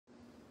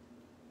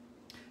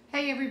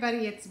Hey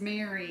everybody, it's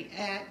Mary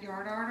at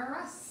Yard Art or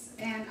Us,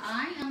 and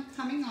I am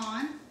coming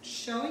on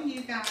showing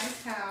you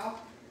guys how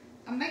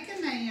I'm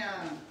making a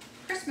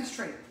Christmas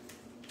tree.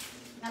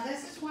 Now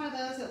this is one of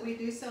those that we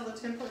do sell the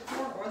template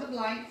for, or the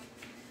blank,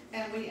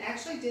 and we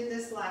actually did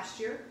this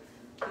last year,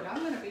 but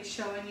I'm going to be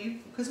showing you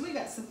because we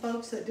got some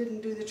folks that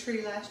didn't do the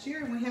tree last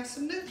year and we have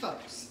some new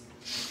folks.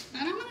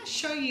 And I'm going to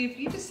show you, if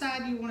you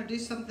decide you want to do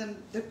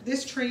something,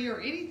 this tree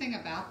or anything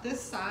about this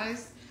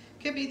size,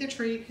 could be the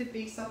tree, could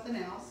be something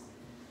else.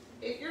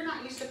 If you're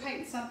not used to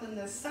painting something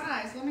this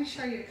size, let me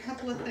show you a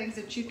couple of things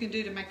that you can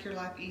do to make your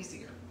life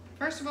easier.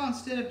 First of all,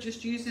 instead of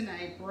just using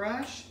a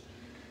brush,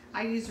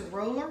 I use a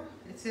roller.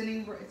 It's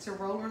a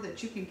roller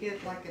that you can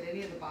get like at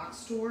any of the box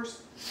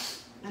stores.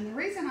 And the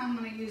reason I'm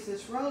going to use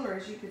this roller,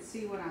 as you can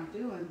see what I'm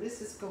doing, this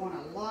is going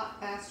a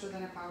lot faster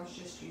than if I was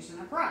just using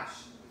a brush.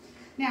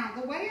 Now,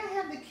 the way I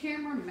have the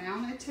camera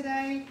mounted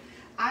today,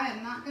 I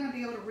am not going to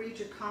be able to read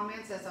your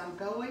comments as I'm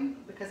going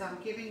because I'm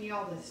giving you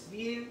all this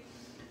view.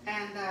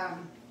 And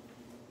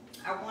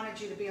I wanted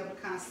you to be able to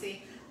kind of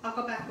see. I'll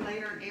go back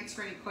later and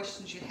answer any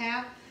questions you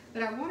have,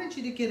 but I wanted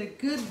you to get a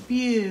good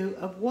view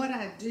of what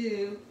I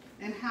do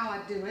and how I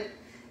do it,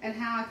 and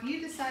how if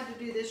you decide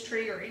to do this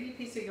tree or any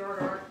piece of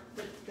yard art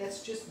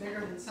that's just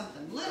bigger than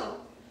something little,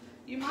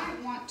 you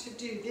might want to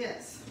do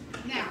this.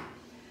 Now,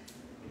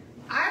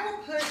 I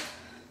will put,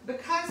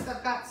 because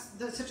I've got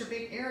such a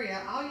big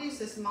area, I'll use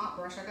this mop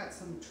brush. I got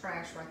some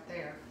trash right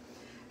there.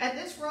 And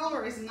this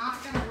roller is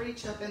not going to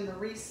reach up in the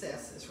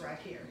recesses right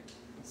here.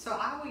 So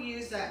I will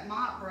use that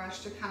mop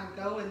brush to kind of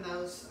go in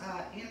those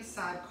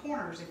inside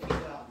corners, if you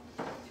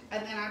will.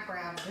 And then I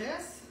grab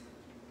this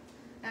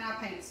and I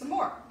paint some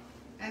more.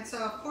 And so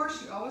of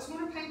course you always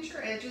want to paint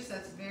your edges.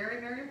 That's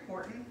very, very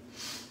important.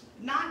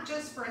 Not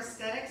just for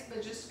aesthetics,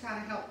 but just to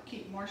kind of help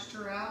keep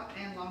moisture out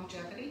and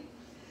longevity.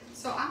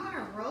 So I'm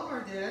going to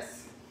roller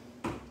this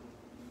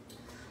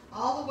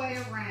all the way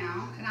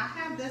around, and I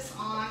have this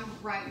on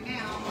right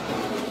now.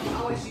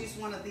 I always use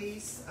one of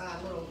these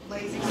little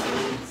Lazy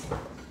Susans,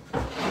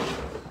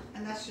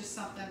 and that's just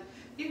something,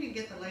 you can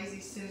get the Lazy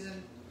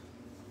Susan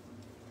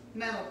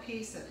metal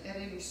piece at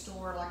any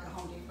store like a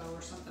Home Depot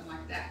or something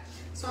like that.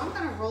 So I'm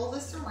going to roll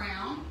this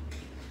around,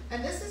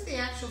 and this is the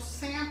actual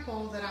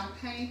sample that I'm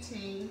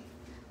painting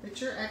that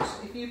you're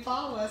actually, if you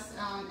follow us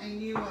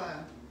and you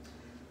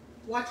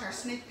watch our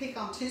sneak peek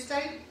on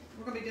Tuesday,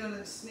 we're going to be doing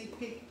a sneak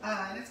peek,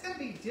 and it's going to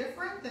be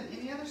different than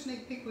any other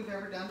sneak peek we've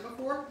ever done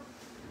before.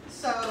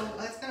 So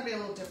it's going to be a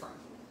little different.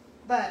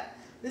 But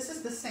this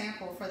is the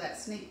sample for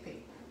that sneak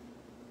peek.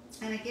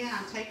 And again,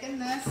 I'm taking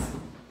this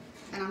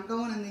and I'm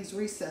going in these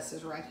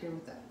recesses right here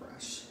with that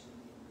brush.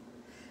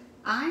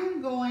 I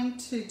am going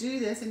to do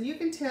this, and you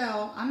can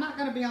tell I'm not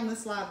going to be on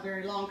this live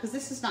very long because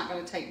this is not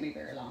going to take me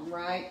very long,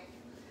 right?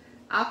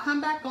 I'll come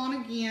back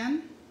on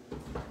again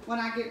when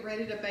I get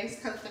ready to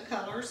base coat the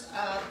colors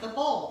of the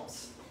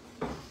bulbs.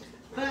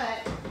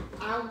 But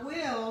I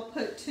will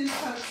put 2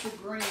 coats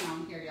of green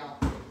on here, y'all.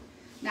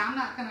 Now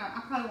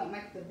I probably won't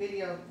make the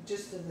video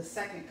just of the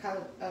second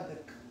coat of the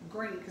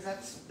green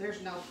because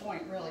there's no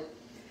point really.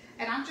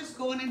 And I'm just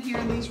going in here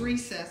in these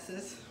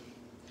recesses,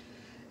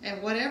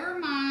 and whatever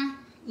my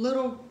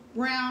little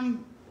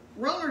round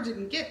roller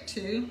didn't get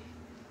to,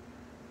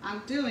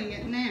 I'm doing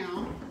it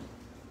now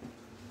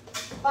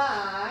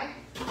by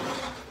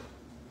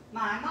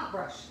my mop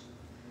brush.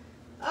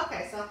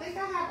 Okay, so I think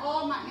I have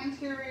all my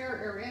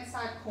interior or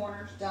inside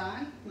corners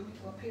done. Let me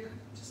go up here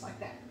just like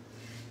that.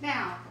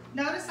 Now,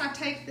 notice I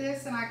take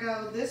this and I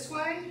go this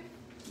way,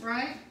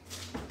 right?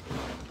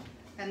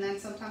 And then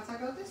sometimes I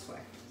go this way.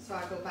 So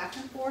I go back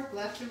and forth,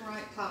 left and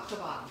right, top to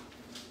bottom.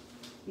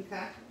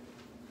 Okay?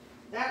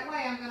 That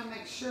way I'm going to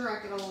make sure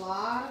I get a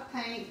lot of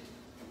paint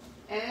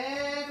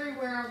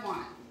everywhere I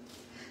want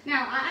it.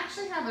 Now, I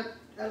actually have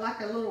like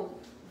a little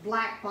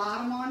black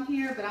bottom on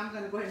here, but I'm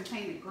going to go ahead and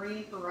paint it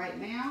green for right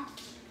now.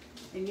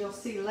 And you'll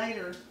see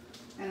later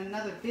in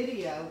another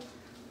video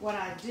what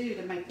I do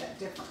to make that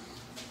different.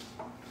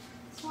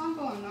 So I'm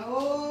going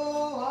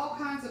all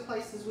kinds of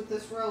places with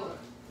this roller.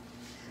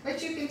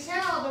 But you can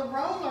tell the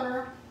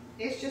roller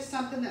is just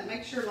something that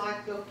makes your life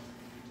go,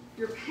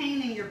 your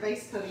painting, your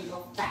base coating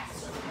go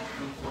faster.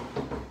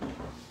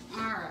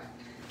 Alright,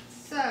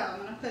 so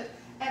I'm going to put,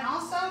 and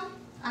also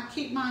I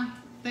keep my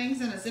things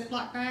in a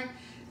Ziploc bag.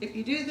 If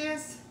you do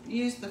this,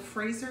 use the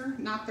freezer,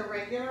 not the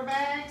regular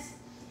bags,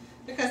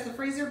 because the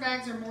freezer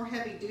bags are more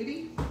heavy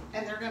duty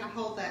and they're going to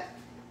hold that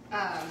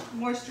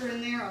moisture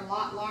in there a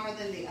lot longer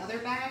than the other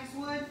bags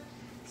would.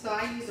 So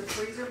I use a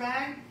freezer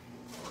bag.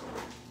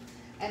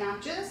 And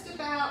I'm just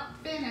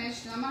about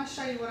finished, and I'm going to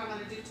show you what I'm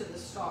going to do to the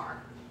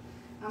star.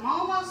 I'm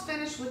almost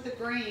finished with the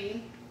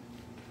green,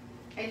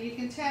 and you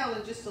can tell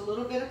in just a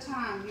little bit of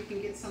time you can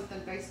get something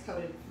base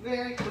coated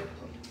very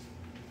quickly.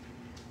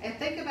 And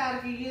think about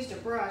if you used a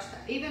brush,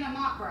 even a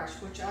mop brush,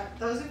 which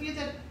those of you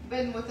that have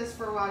been with us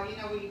for a while, you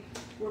know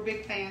we're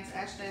big fans,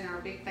 Ashley and I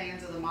are big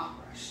fans of the mop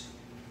brush.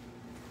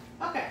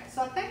 Okay,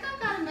 so I think I've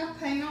got enough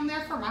paint on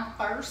there for my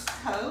first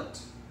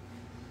coat.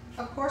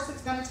 Of course,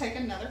 it's going to take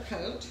another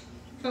coat,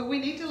 but we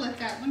need to let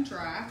that one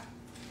dry.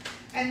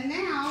 And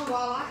now,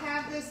 while I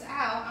have this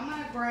out, I'm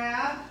going to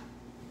grab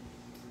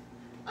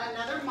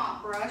another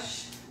mop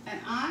brush, and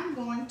I'm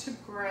going to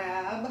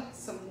grab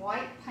some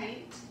white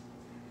paint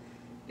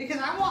because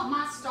I want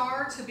my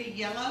star to be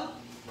yellow.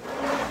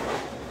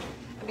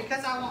 And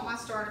because I want my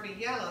star to be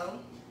yellow,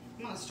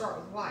 I'm going to start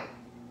with white.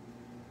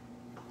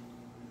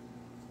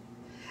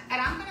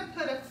 And I'm going to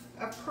put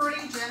a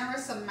pretty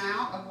generous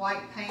amount of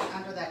white paint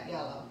under that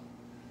yellow.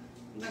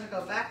 I'm going to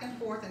go back and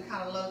forth and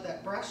kind of load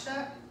that brush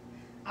up.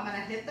 I'm going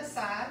to hit the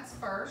sides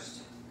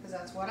first because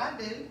that's what I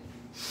do,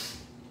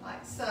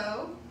 like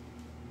so.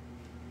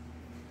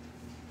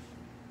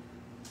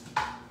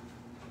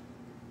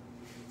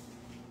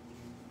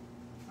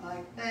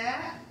 Like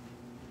that.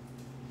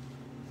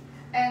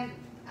 And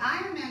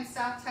I am in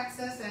South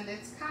Texas and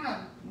it's kind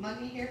of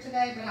muggy here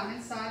today, but I'm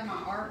inside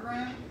my art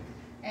room.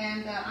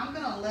 And I'm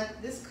going to let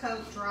this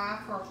coat dry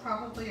for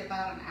probably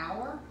about an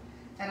hour.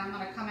 And I'm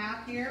going to come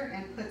out here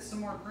and put some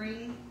more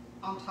green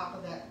on top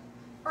of that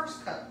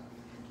first coat.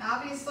 Now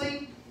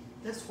obviously,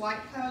 this white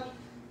coat,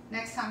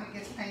 next time it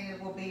gets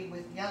painted, will be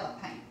with yellow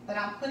paint. But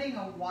I'm putting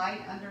a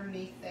white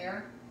underneath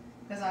there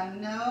because I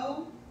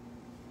know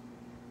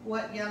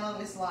what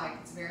yellow is like.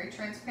 It's very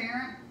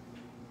transparent.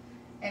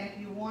 And if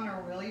you want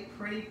a really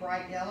pretty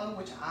bright yellow,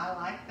 which I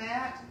like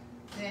that,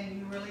 then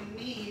you really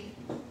need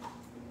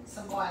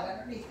some white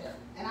underneath there.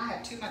 And I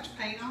have too much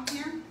paint on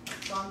here,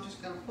 so I'm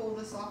just going to pull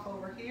this off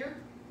over here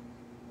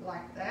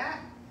like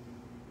that.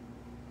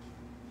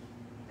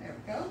 There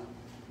we go.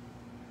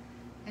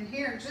 And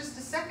here in just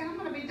a second, I'm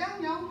going to be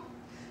done, y'all.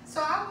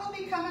 So I will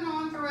be coming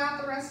on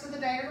throughout the rest of the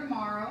day or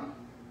tomorrow,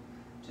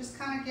 just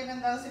kind of giving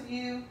those of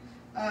you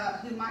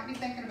who might be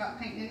thinking about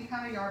painting any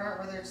kind of yard art,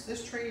 whether it's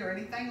this tree or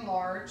anything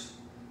large,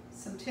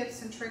 some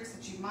tips and tricks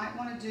that you might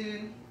want to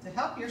do to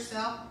help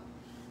yourself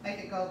make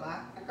it go by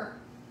quicker.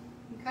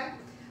 Okay,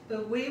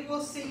 but we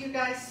will see you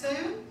guys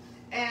soon.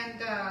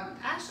 And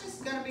Ashley's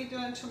going to be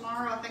doing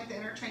tomorrow, I think, the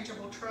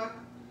interchangeable truck,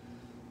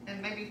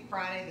 and maybe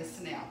Friday the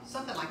snail,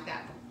 something like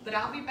that. But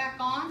I'll be back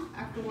on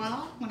after a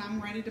while when I'm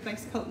ready to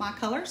base coat my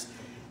colors.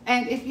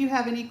 And if you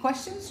have any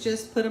questions,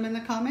 just put them in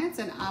the comments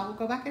and I will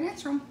go back and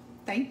answer them.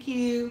 Thank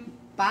you.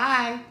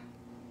 Bye.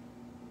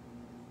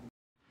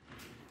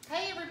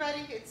 Hey everybody,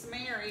 it's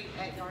Mary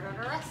at Yard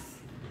Art Us.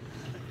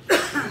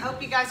 I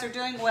hope you guys are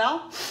doing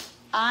well.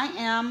 I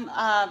am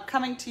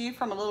coming to you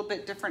from a little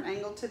bit different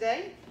angle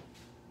today.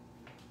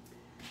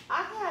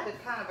 I had a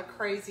kind of a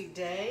crazy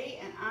day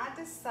and I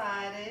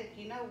decided,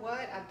 you know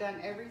what, I've done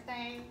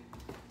everything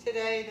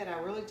today that I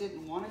really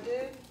didn't want to do,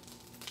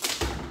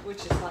 which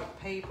is like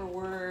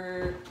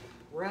paperwork,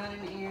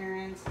 running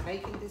errands,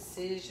 making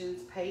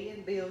decisions,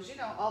 paying bills, you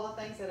know, all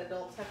the things that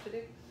adults have to do.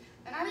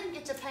 And I didn't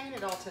get to paint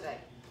it all today.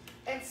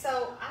 And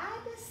so I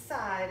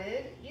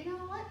decided, you know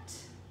what,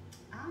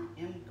 I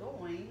am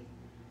going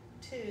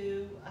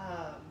to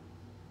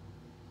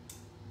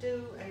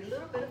do a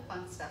little bit of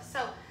fun stuff.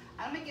 So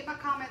I'm going to get my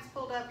comments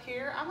pulled up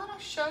here. I'm going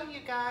to show you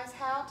guys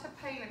how to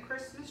paint a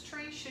Christmas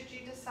tree should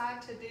you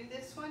decide to do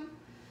this one.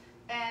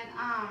 And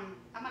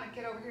I'm going to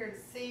get over here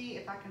and see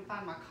if I can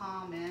find my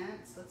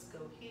comments. Let's go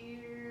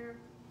here.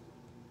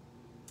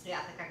 Yeah,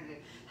 I think I can do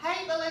it.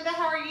 Hey, Belinda,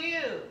 how are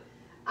you?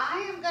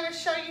 I am going to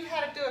show you how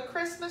to do a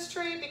Christmas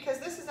tree because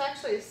this is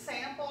actually a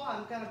sample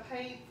I'm going to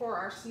paint for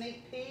our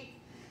sneak peek.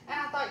 And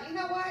I thought, you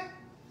know what?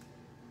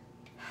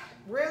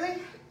 Really?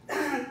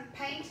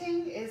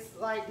 Painting is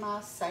like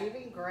my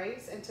saving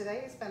grace, and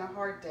today has been a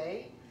hard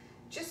day.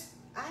 Just,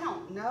 I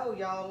don't know,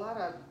 y'all, a lot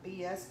of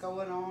BS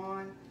going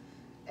on,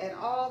 and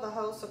all the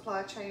whole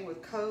supply chain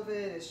with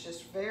COVID is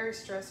just very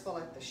stressful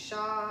at the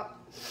shop.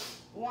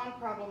 One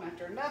problem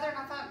after another, and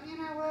I thought, you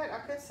know what, I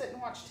could sit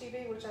and watch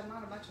TV, which I'm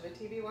not much of a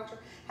TV watcher.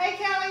 Hey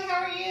Kelly,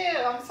 how are you?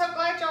 I'm so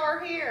glad y'all are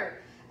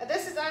here.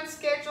 This is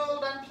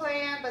unscheduled,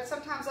 unplanned, but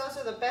sometimes those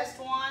are the best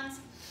ones.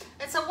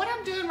 And so what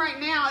I'm doing right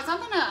now is I'm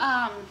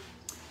gonna,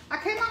 I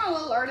came on a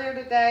little earlier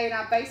today and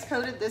I base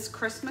coated this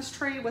Christmas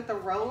tree with a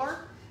roller.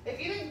 If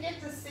you didn't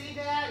get to see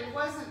that, it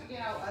wasn't, you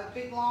know, a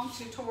big long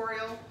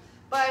tutorial,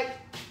 but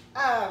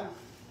I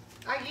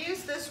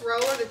used this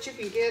roller that you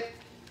can get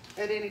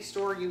at any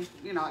store,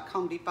 you know, at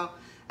Home Depot.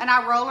 And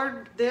I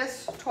rollered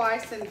this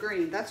twice in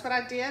green. That's what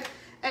I did.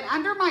 And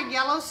under my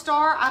yellow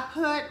star, I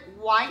put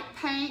white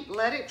paint,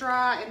 let it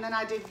dry, and then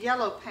I did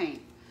yellow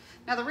paint.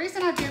 Now the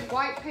reason I did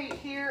white paint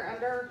here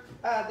under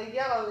the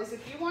yellow is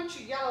if you want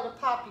your yellow to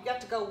pop, you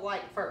got to go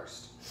white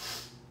first.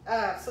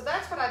 So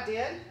that's what I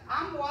did.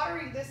 I'm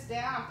watering this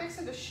down. I'm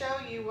fixing to show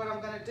you what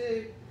I'm going to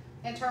do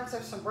in terms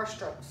of some brush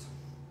strokes.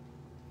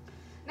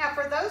 Now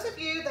for those of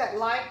you that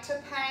like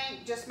to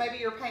paint, just maybe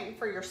you're painting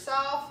for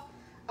yourself,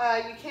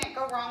 you can't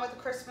go wrong with a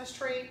Christmas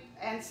tree.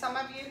 And some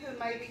of you who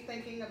may be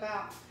thinking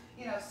about,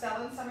 you know,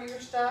 selling some of your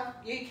stuff,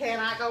 you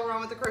cannot go wrong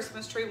with a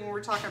Christmas tree when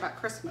we're talking about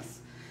Christmas.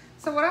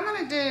 So what I'm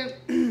going to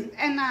do,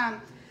 and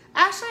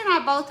Ashley and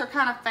I both are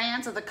kind of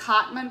fans of the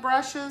Cotman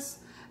brushes.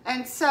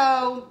 And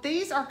so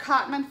these are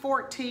Cotman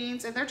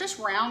 14s, and they're just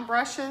round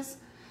brushes.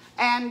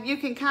 And you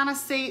can kind of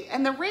see,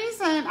 and the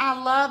reason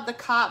I love the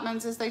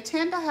Cotmans is they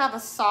tend to have a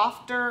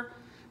softer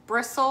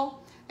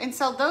bristle. And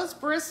so those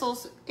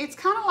bristles, it's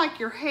kind of like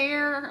your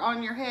hair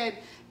on your head.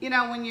 You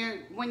know,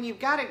 when you've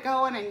got it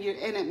going and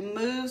it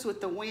moves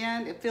with the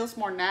wind, it feels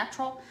more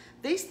natural.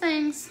 These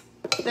things,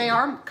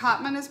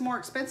 Cotman is more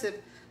expensive,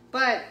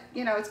 but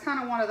you know, it's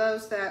kind of one of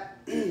those that,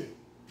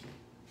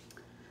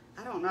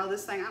 I don't know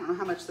this thing, I don't know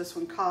how much this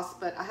one costs,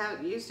 but I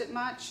haven't used it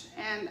much,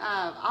 and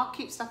I'll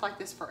keep stuff like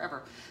this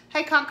forever.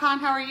 Hey Con,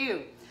 how are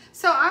you?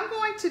 So I'm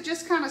going to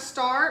just kind of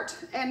start,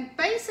 and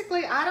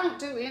basically I don't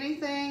do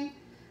anything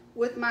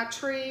with my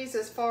trees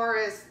as far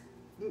as,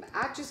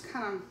 I just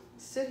kind of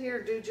sit here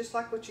and do just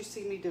like what you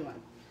see me doing.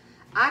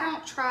 I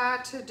don't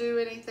try to do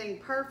anything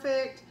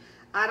perfect.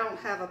 I don't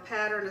have a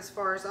pattern as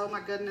far as, oh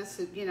my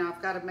goodness, you know,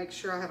 I've got to make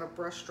sure I have a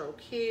brush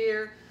stroke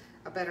here.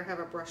 I better have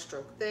a brush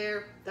stroke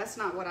there. That's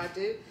not what I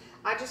do.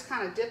 I just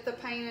kind of dip the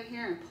paint in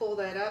here and pull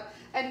that up.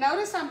 And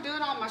notice I'm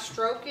doing all my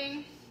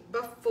stroking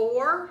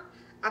before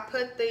I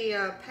put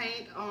the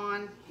paint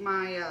on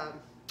my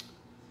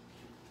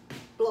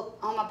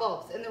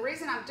bulbs. And the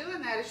reason I'm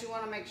doing that is you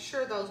want to make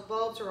sure those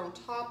bulbs are on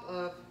top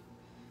of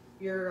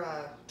your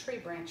tree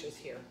branches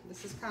here.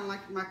 This is kind of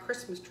like my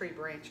Christmas tree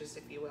branches,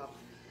 if you will.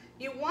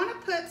 You want to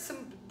put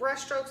some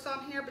brush strokes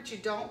on here, but you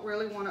don't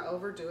really want to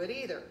overdo it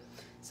either.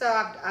 So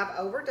I've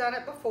overdone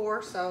it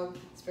before, so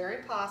it's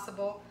very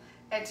possible.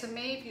 And to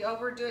me, if you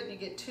overdo it and you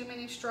get too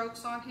many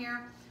strokes on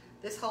here,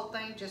 this whole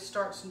thing just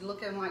starts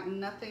looking like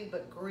nothing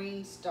but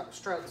green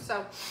strokes.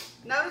 So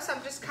notice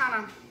I'm just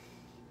kind of,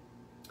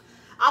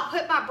 I'll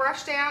put my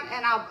brush down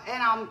and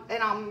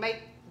I'll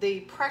make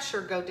the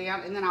pressure go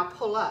down, and then I'll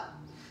pull up.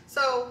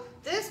 So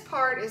this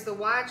part is the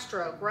wide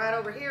stroke. Right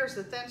over here is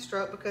the thin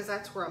stroke, because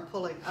that's where I'm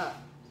pulling up.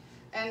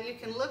 And you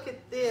can look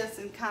at this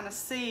and kind of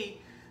see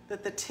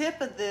that the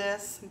tip of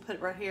this, and put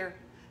it right here,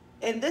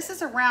 and this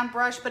is a round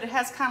brush, but it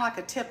has kind of like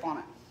a tip on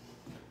it.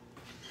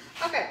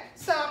 Okay,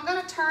 so I'm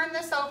going to turn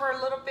this over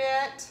a little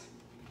bit,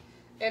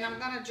 and I'm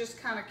going to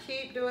just kind of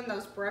keep doing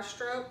those brush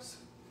strokes.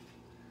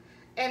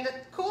 And the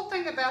cool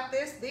thing about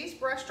this, these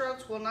brush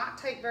strokes will not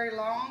take very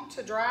long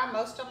to dry.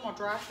 Most of them will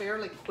dry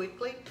fairly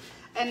quickly.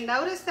 And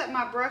notice that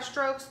my brush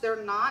strokes,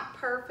 they're not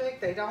perfect.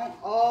 They don't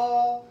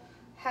all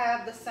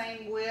have the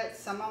same width.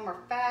 Some of them are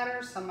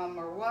fatter, some of them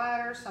are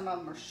wider, some of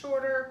them are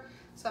shorter,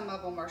 some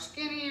of them are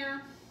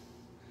skinnier.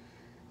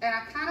 And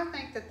I kind of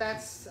think that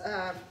that's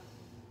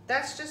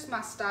just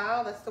my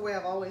style. That's the way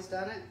I've always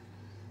done it.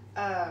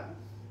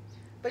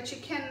 But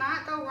you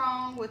cannot go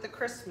wrong with a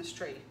Christmas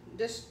tree.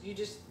 There's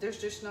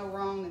just no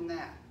wrong in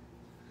that.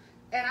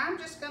 And I'm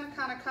just going to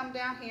kind of come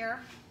down here,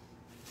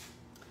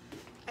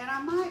 and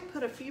I might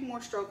put a few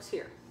more strokes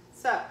here.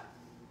 So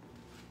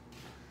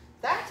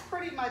that's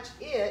pretty much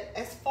it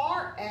as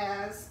far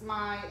as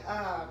my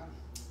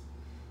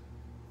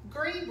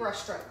green brush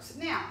strokes.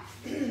 Now,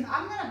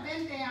 I'm going to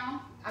bend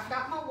down. I've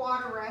got my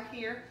water right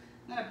here.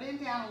 I'm going to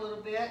bend down a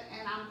little bit,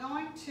 and I'm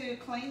going to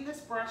clean this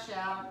brush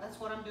out. That's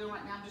what I'm doing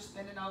right now. I'm just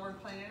bending over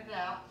and cleaning it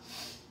out.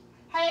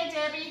 Hey,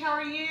 Debbie, how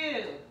are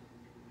you?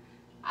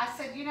 I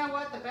said, you know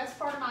what? The best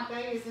part of my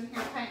day is in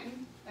here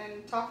painting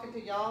and talking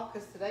to y'all,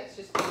 because today's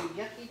just been a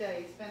yucky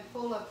day. It's been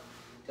full of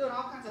doing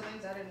all kinds of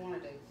things I didn't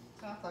want to do.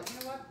 So I thought, you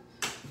know what?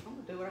 I'm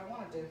going to do what I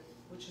want to do,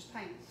 which is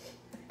paint.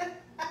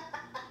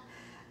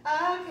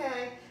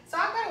 Okay, so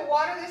I'm going to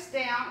water this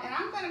down, and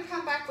I'm going to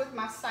come back with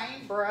my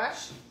same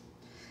brush.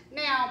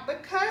 Now,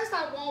 because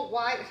I want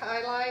white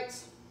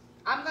highlights,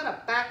 I'm going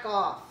to back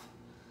off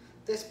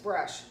this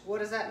brush. What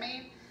does that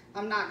mean?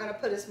 I'm not going to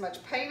put as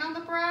much paint on the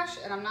brush,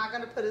 and I'm not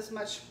going to put as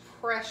much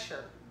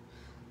pressure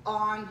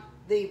on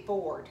the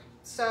board.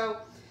 So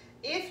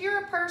if you're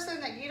a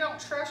person that you don't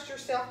trust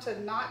yourself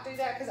to not do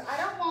that, because I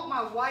don't want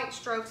my white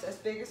strokes as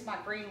big as my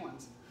green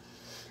ones.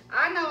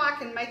 I know I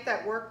can make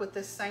that work with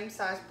this same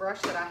size brush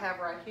that I have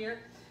right here.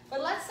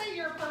 But let's say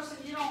you're a person,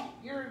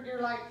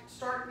 you're like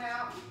starting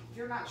out,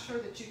 you're not sure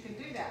that you can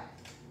do that.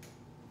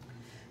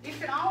 You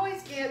can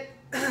always get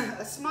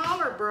a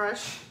smaller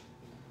brush.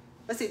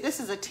 Let's see, this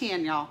is a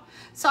 10, y'all.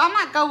 So I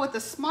might go with a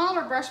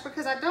smaller brush,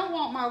 because I don't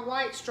want my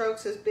white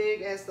strokes as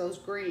big as those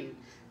green.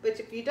 But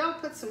if you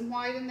don't put some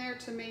white in there,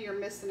 to me, you're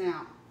missing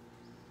out.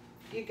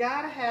 You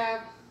gotta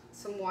have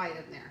some white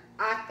in there,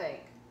 I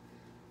think.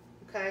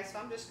 Okay, so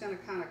I'm just gonna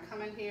kind of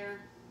come in here.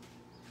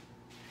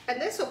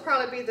 And this will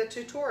probably be the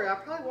tutorial. I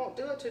probably won't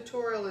do a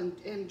tutorial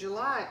in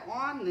July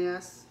on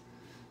this,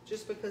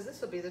 just because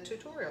this will be the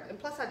tutorial. And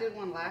plus I did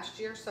one last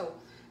year, so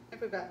I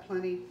think we've got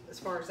plenty as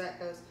far as that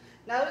goes.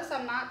 Notice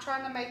I'm not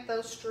trying to make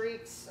those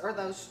streaks or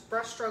those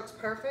brush strokes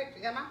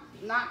perfect, am I?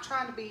 Not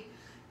trying to be,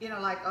 you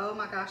know, like, oh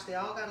my gosh, they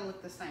all gotta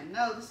look the same.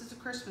 No, this is a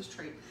Christmas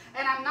tree.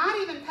 And I'm not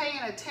even paying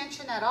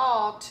attention at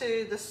all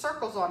to the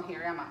circles on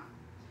here, am I?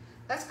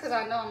 That's because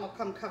I know I'm gonna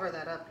come cover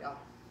that up, y'all.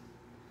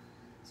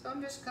 So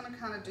I'm just gonna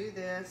kind of do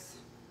this.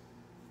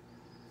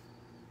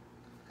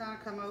 Kind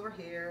of come over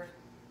here.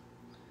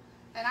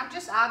 And I'm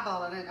just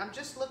eyeballing it. I'm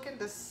just looking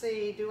to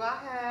see, do I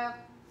have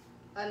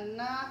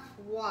enough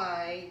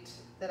white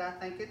that I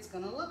think it's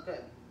gonna look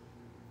good?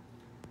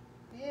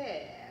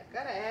 Yeah,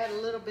 gotta add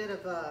a little bit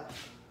of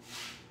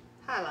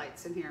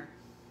highlights in here.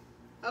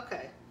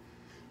 Okay.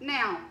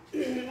 Now,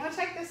 I'm going to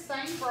take this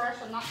same brush.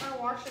 I'm not going to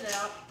wash it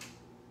out.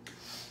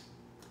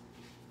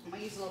 I'm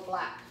going to use a little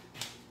black.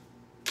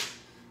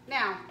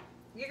 Now,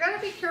 you're going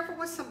to be careful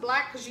with some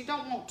black because you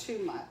don't want too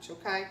much,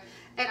 okay?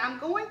 And I'm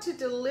going to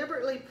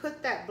deliberately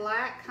put that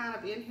black kind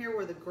of in here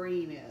where the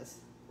green is,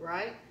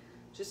 right?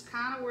 Just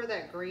kind of where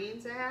that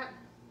green's at.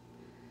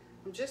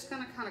 I'm just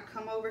going to kind of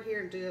come over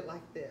here and do it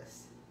like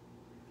this.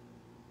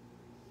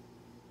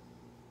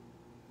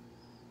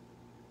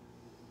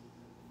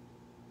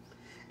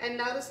 And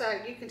notice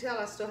that you can tell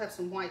I still have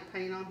some white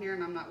paint on here,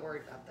 and I'm not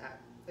worried about that.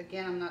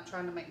 Again, I'm not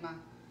trying to make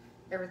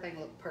everything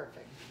look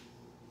perfect.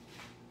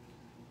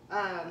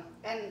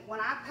 And when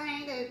I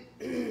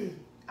painted,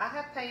 I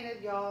have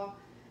painted, y'all,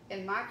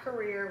 in my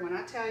career, when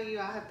I tell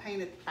you I have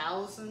painted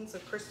thousands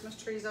of Christmas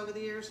trees over the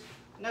years,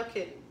 no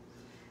kidding.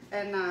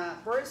 And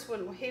Bruce,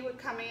 when he would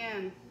come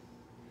in,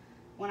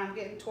 when I'm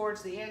getting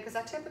towards the end, because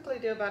I typically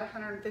do about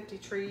 150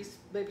 trees,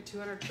 maybe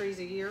 200 trees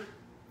a year.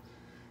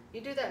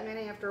 You do that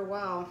many after a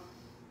while,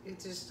 it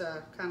just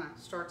kind of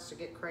starts to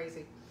get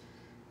crazy.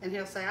 And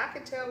he'll say, I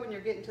can tell when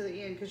you're getting to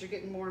the end because you're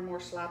getting more and more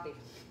sloppy.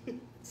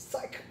 It's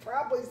like,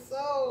 probably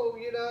so,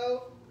 you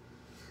know.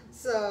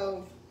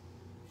 So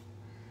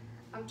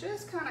I'm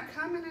just kind of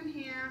coming in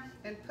here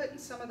and putting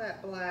some of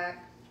that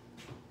black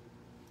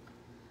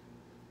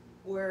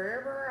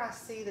wherever I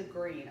see the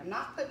green. I'm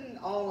not putting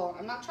all on.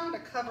 I'm not trying to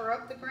cover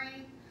up the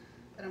green,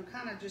 but I'm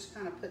kind of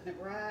putting it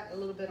right a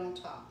little bit on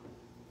top.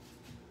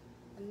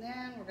 And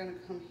then we're going to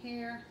come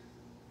here.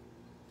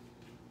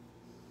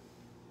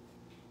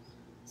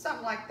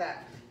 Something like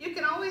that. You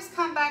can always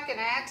come back and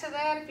add to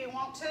that if you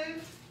want to.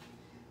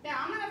 Now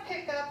I'm going to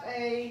pick up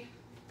a,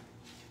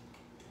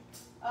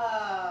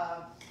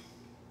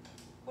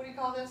 what do you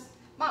call this?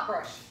 Mop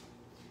brush.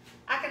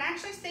 I can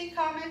actually see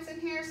comments in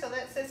here. So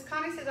that says,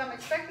 Connie says, I'm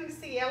expecting to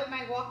see Ellie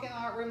Mae walk in the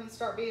art room and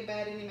start being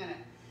bad any minute.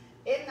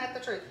 Isn't that the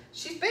truth?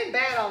 She's been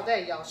bad all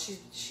day, y'all. She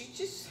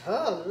just,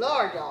 oh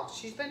Lord, y'all.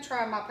 She's been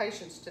trying my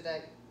patience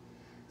today.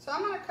 So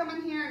I'm going to come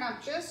in here and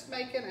I'm just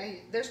making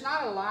there's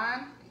not a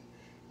line.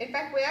 In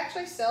fact, we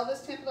actually sell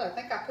this template. I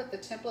think I put the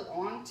template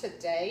on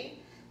today.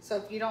 So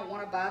if you don't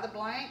want to buy the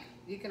blank,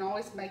 you can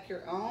always make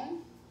your own.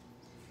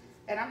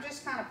 And I'm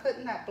just kind of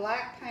putting that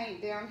black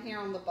paint down here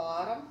on the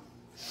bottom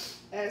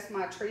as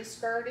my tree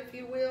skirt, if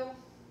you will.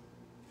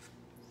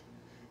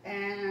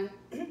 And,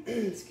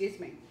 excuse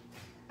me,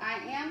 I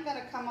am going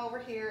to come over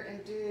here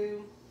and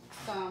do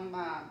some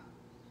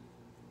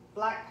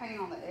black paint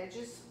on the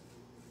edges.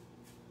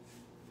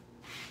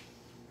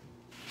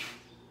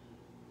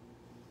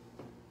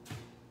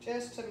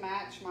 Just to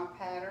match my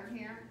pattern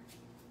here.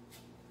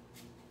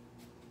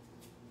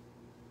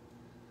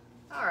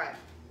 All right,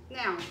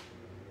 now,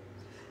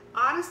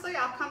 honestly,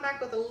 I'll come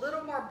back with a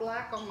little more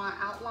black on my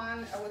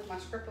outline with my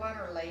script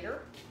liner later.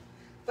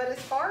 But as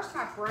far as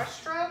my brush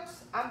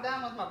strokes, I'm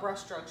done with my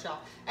brush strokes, y'all.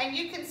 And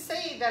you can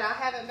see that I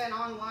haven't been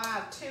on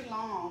live too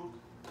long,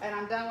 and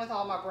I'm done with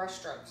all my brush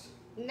strokes.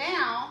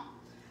 Now,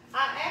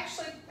 I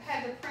actually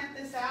had to print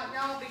this out,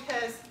 y'all,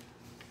 because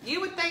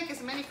you would think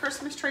as many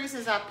Christmas trees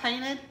as I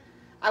painted,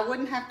 I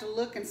wouldn't have to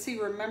look and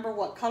remember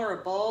what color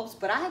of bulbs,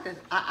 but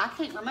I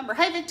can't remember.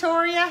 Hey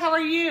Victoria, how are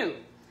you?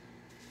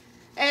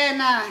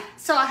 And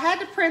so I had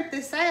to print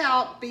this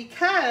out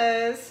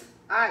because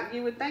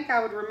you would think I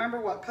would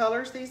remember what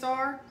colors these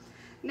are.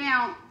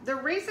 Now, the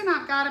reason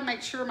I've got to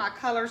make sure my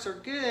colors are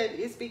good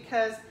is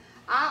because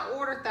I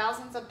ordered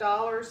thousands of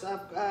dollars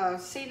of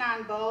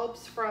C9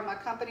 bulbs from a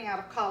company out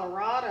of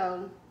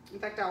Colorado. In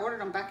fact, I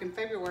ordered them back in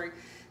February.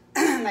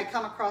 They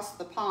come across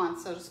the pond,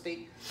 so to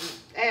speak.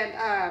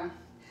 And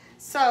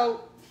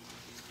so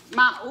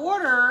my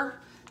order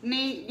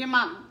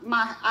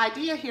my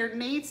idea here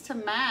needs to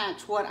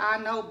match what I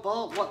know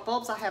what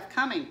bulbs I have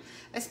coming,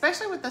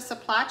 especially with the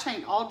supply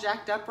chain all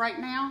jacked up right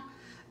now.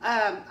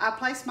 I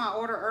placed my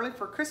order early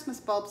for Christmas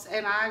bulbs,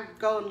 and I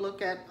go and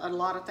look at a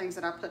lot of things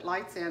that I put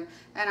lights in,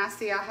 and I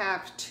see I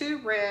have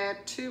 2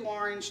 red, 2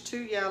 orange,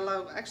 2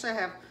 yellow. Actually,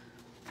 I have,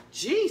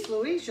 geez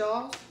Louise,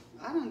 y'all,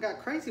 I done got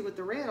crazy with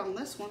the red on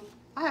this one.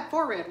 I have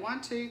 4 red,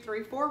 1, 2,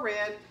 3, 4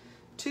 red,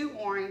 2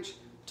 orange,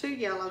 2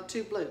 yellow,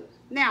 2 blue.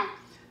 Now,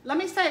 let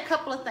me say a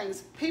couple of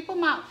things. People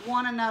might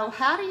want to know,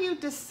 how do you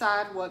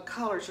decide what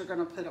colors you're going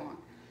to put on?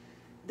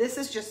 This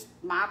is just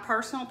my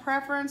personal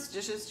preference.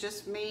 This is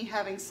just me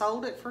having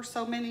sold it for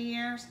so many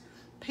years.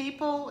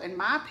 People, in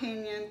my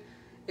opinion,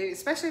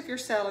 especially if you're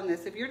selling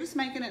this, if you're just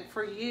making it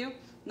for you,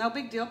 no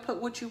big deal,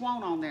 put what you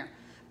want on there.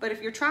 But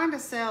if you're trying to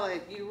sell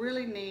it, you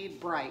really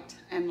need bright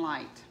and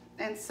light.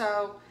 And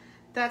so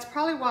that's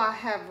probably why I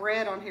have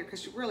red on here,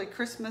 because really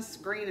Christmas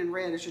green and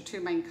red is your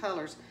 2 main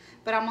colors.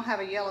 But I'm gonna have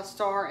a yellow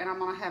star, and I'm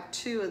gonna have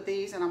 2 of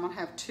these, and I'm gonna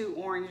have 2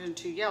 orange and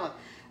 2 yellow.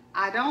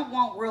 I don't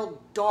want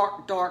real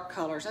dark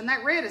colors, and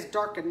that red is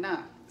dark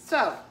enough.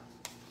 So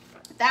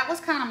that was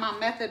kind of my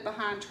method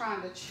behind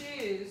trying to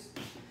choose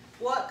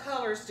what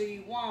colors do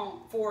you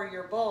want for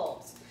your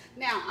bulbs.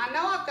 Now, I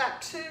know I've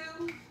got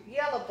 2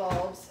 yellow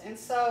bulbs, and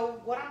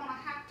so what I'm gonna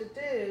have to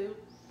do,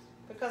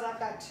 because I've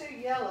got 2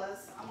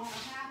 yellows, I'm gonna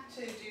have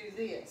to do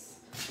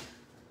this.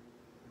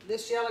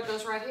 This yellow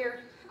goes right here.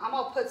 I'm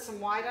gonna put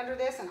some white under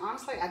this, and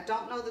honestly, I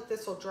don't know that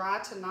this will dry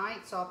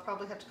tonight, so I'll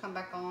probably have to come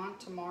back on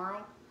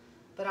tomorrow.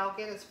 But I'll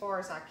get as far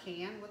as I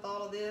can with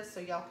all of this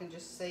so y'all can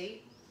just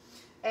see.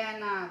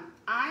 And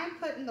I am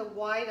putting the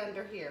white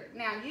under here.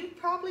 Now, you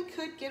probably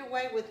could get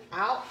away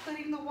without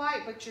putting the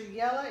white, but your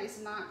yellow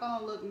is not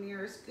gonna look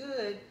near as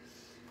good.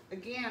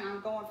 Again,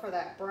 I'm going for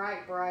that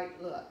bright,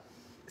 bright look.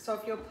 So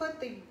if you'll put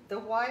the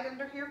white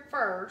under here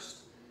first,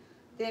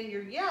 then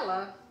your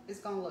yellow is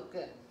gonna look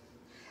good.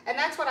 And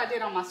that's what I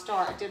did on my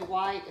star. I did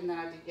white and then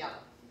I did yellow.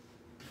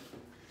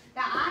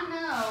 Now I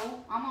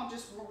know, I'm gonna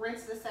just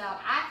rinse this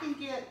out. I can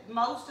get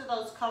most of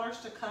those colors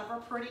to cover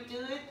pretty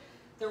good.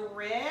 The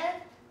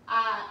red,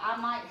 I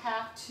might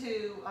have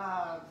to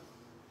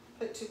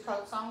put 2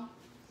 coats on.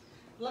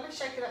 Let me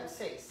shake it up and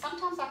see.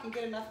 Sometimes I can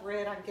get enough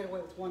red, I can get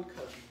away with 1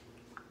 coat.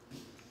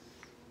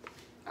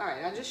 All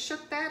right, I just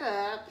shook that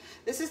up.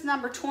 This is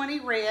number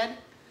 20 red.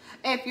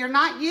 If you're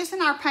not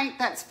using our paint,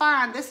 that's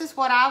fine. This is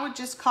what I would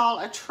just call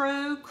a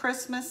true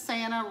Christmas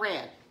Santa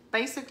red.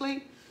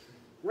 Basically,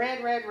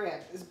 red, red,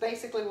 red is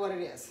basically what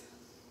it is.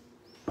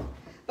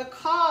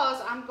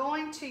 Because I'm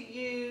going to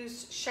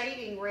use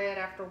shading red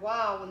after a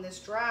while when this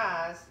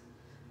dries,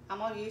 I'm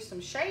going to use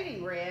some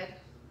shading red.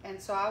 And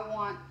so I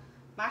want,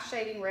 my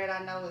shading red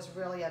I know is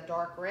really a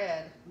dark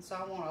red. And so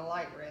I want a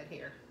light red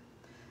here.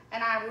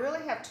 And I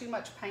really have too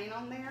much paint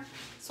on there.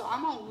 So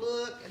I'm going to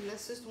look, and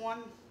this is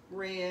one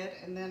red,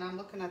 and then I'm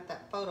looking at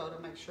that photo to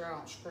make sure I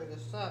don't screw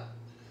this up.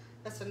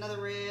 That's another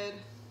red.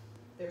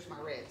 There's my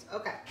reds.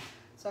 Okay,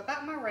 so I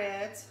got my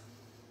reds.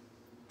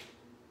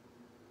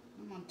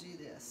 I'm gonna do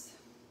this.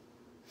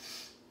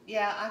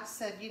 Yeah, I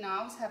said, you know,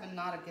 I was having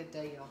not a good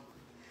day, y'all.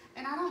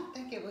 And I don't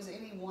think it was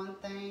any one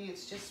thing.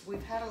 It's just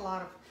we've had a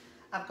lot of,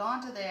 I've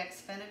gone to the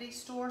Xfinity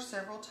store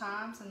several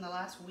times in the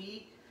last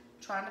week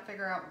trying to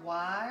figure out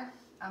why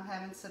I'm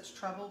having such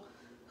trouble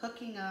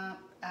hooking up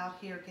out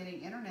here,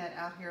 getting internet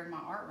out here in my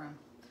art room.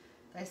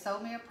 They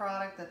sold me a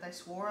product that they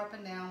swore up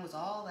and down was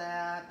all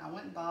that. I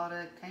went and bought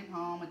it, came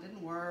home, it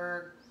didn't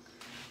work,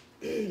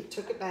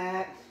 took it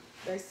back.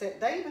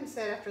 They even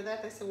said after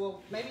that, they said,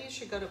 well, maybe you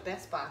should go to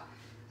Best Buy.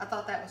 I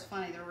thought that was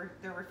funny.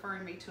 They're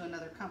referring me to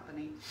another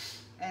company.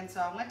 And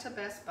so I went to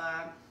Best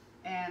Buy,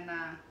 and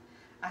I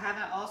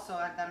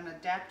got an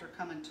adapter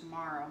coming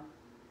tomorrow.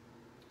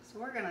 So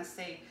we're gonna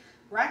see.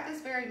 Right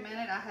this very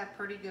minute, I have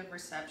pretty good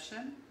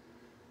reception.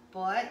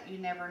 But you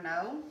never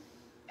know.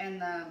 And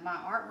my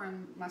art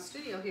room, my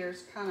studio here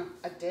is kind of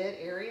a dead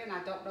area, and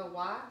I don't know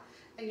why.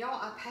 And y'all,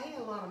 I pay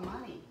a lot of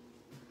money.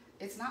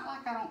 It's not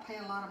like I don't pay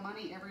a lot of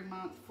money every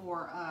month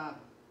for,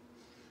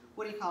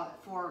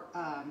 for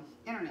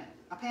internet.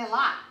 I pay a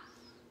lot.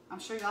 I'm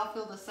sure y'all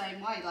feel the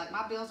same way. Like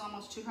my bill's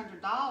almost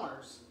 $200.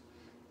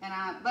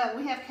 But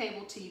we have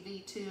cable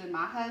TV too, and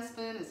my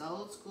husband is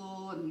old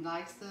school, and he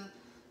likes the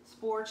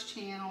sports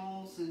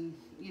channels and,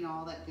 you know,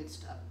 all that good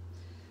stuff.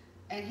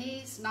 And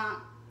he's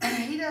not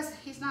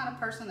a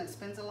person that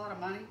spends a lot of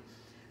money.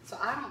 So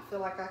I don't feel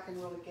like I can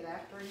really get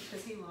after him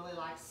because he really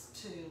likes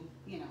to,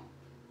 you know,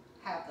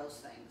 have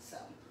those things. So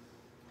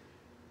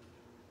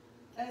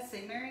let's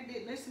see,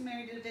 Lucy and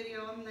Mary did a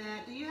video on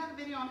that. Do you have a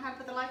video on how to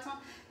put the lights on?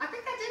 I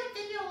think I did a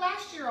video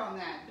last year on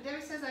that. But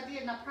Debbie says I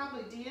did, and I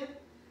probably did.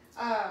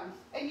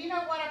 And you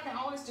know what? I can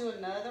always do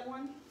another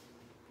one.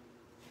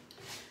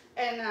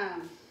 And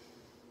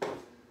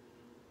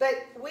but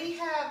we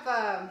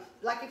have,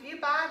 like if you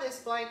buy this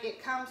blanket,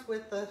 it comes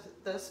with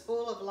the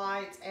spool of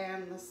lights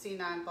and the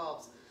C9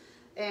 bulbs.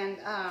 And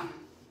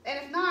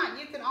if not,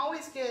 you can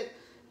always get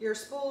your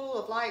spool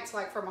of lights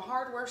like from a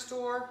hardware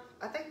store.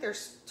 I think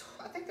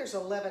there's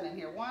 11 in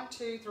here. 1,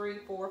 2, 3,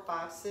 4,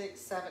 5,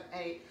 6, 7,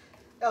 8.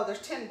 Oh,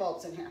 there's 10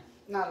 bulbs in here,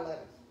 not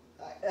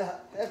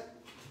 11.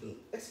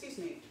 Excuse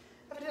me.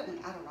 Evidently,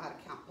 I don't know how to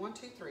count. 1,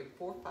 2, 3,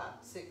 4, 5,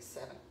 6,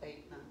 7,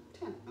 8, 9,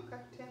 10.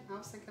 Okay, 10. I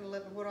was thinking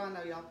 11. What do I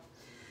know, y'all?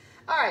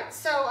 All right,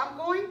 so I'm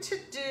going to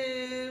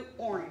do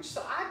orange.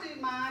 So I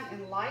do mine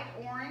in light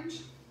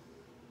orange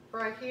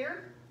right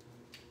here.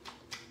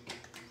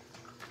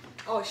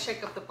 Always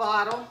shake up the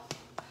bottle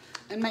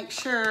and make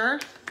sure.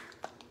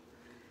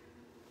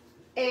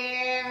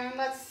 And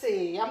let's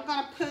see, I'm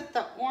gonna put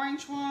the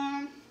orange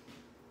one.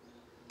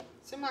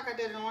 Seems like I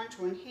did an orange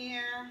one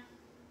here.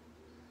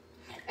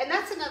 And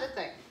that's another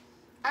thing.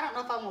 I don't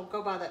know if I'm gonna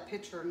go by that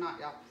picture or not,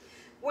 y'all.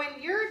 When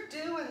you're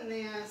doing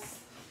this,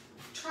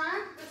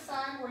 try to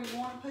decide where you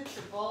want to put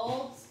your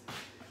bulbs.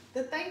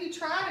 The thing you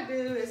try to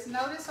do is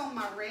notice on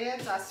my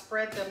reds I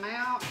spread them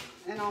out,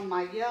 and on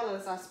my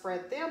yellows I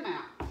spread them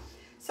out.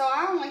 So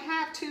I only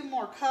have 2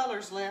 more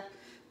colors left,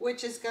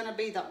 which is going to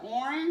be the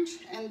orange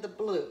and the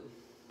blue.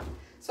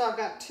 So I've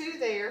got 2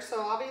 there, so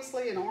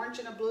obviously an orange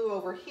and a blue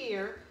over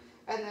here,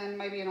 and then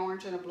maybe an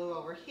orange and a blue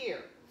over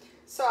here.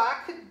 So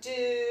I could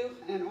do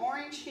an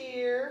orange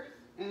here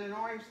and an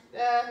orange,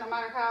 no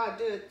matter how I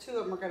do it, 2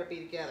 of them are going to be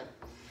together.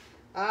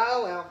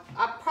 Oh well,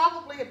 I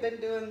probably have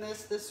been doing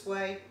this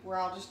way, where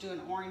I'll just do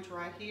an orange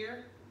right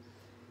here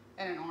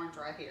and an orange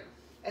right here.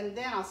 And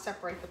then I'll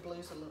separate the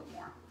blues a little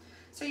more.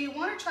 So you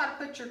want to try to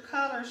put your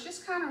colors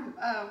just kind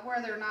of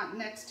where they're not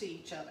next to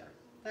each other.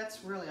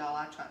 That's really all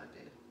I try to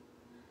do.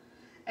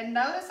 And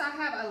notice I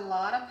have a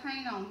lot of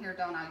paint on here,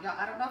 don't I?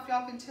 I don't know if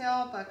y'all can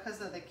tell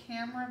because of the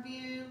camera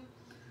view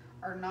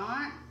or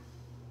not,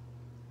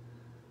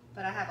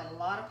 but I have a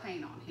lot of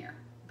paint on here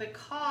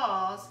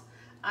because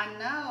I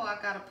know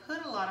I've got to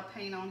put a lot of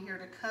paint on here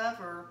to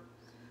cover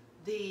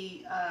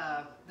the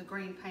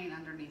green paint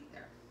underneath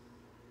there.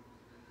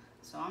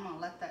 So I'm gonna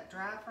let that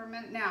dry for a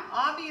minute. Now,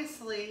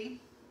 obviously,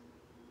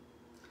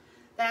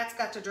 that's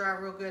got to dry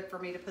real good for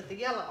me to put the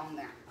yellow on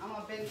there. I'm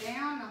gonna bend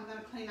down, I'm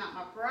gonna clean out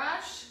my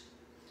brush,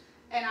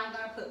 and I'm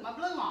gonna put my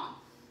blue on.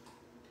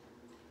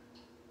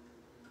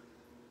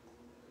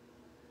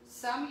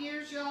 Some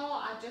years, y'all,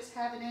 I just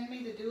have it in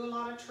me to do a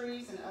lot of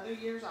trees, and other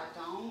years I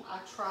don't. I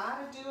try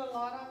to do a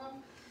lot of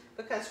them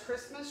because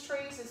Christmas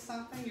trees is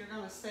something you're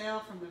gonna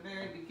sell from the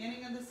very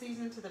beginning of the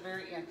season to the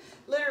very end.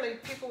 Literally,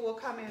 people will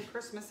come in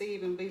Christmas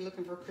Eve and be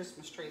looking for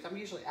Christmas trees. I'm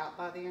usually out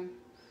by then,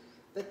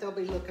 but they'll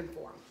be looking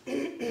for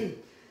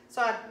them.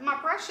 So my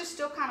brush is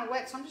still kind of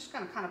wet, so I'm just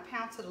gonna kind of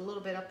pounce it a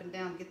little bit up and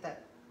down, get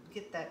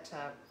that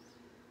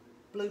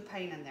blue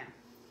paint in there.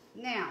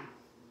 Now,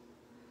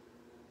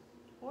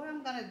 what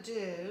I'm gonna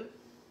do,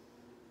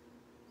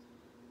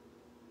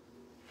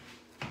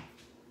 put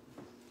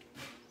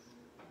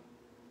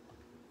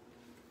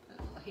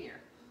a little here,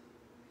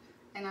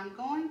 and I'm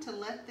going to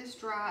let this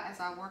dry as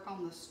I work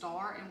on the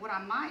star. And what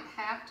I might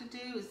have to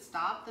do is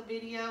stop the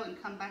video and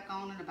come back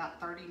on in about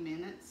 30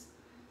 minutes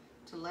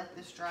to let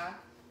this dry.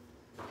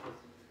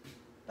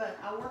 But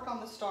I'll work on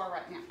the star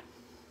right now.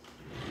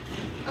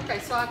 Okay,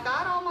 so I've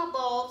got all my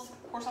bulbs.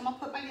 Of course, I'm gonna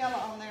put my yellow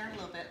on there a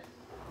little bit.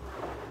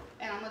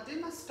 And I'm gonna do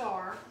my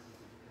star.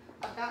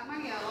 I've got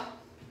my yellow.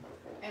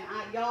 And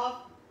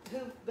y'all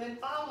who've been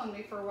following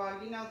me for a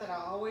while, you know that I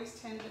always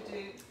tend to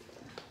do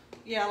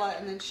yellow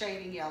and then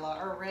shading yellow,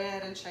 or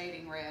red and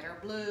shading red, or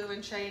blue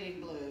and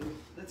shading blue.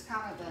 That's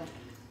kind of the,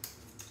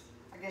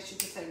 I guess you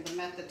could say, the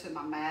method to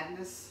my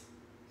madness.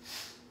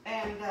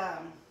 And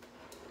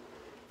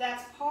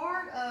that's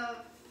part of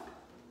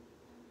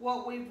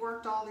what we've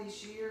worked all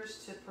these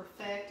years to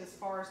perfect as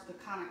far as the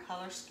kind of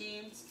color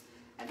schemes.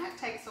 And that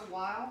takes a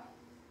while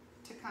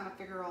to kind of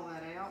figure all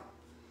that out.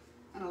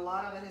 And a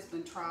lot of it has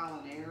been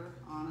trial and error,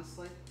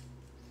 honestly.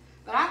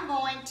 But I'm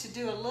going to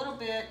do a little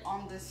bit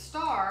on this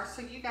star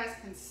so you guys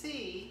can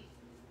see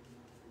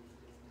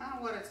kind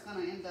of what it's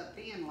going to end up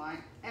being like.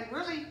 And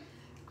really,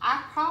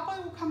 I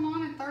probably will come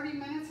on in 30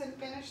 minutes and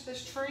finish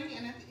this tree,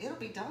 and it'll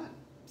be done.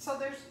 So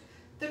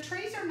the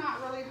trees are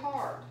not really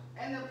hard,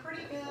 and they're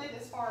pretty good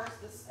as far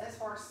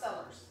as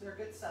sellers. They're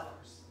good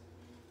sellers.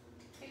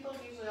 People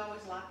usually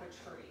always like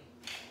a tree.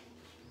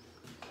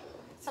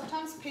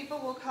 Sometimes people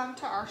will come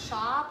to our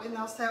shop and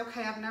they'll say,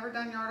 okay, I've never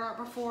done yard art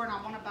before and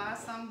I want to buy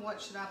some.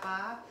 What should I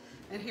buy?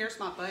 And here's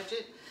my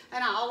budget.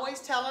 And I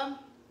always tell them,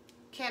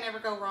 can't ever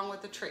go wrong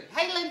with the tree.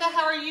 Hey Linda,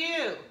 how are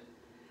you?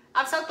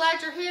 I'm so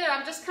glad you're here.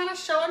 I'm just kind of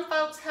showing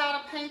folks how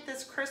to paint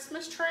this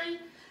Christmas tree.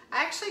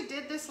 I actually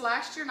did this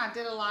last year and I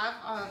did a live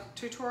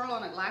tutorial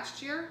on it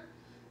last year.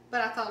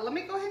 But I thought, let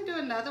me go ahead and do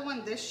another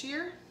one this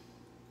year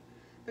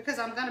because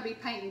I'm going to be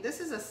painting.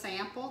 This is a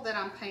sample that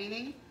I'm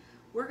painting.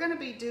 We're going to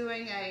be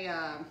doing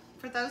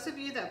for those of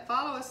you that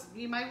follow us,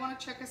 you may want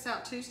to check us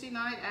out Tuesday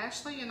night.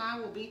 Ashley and I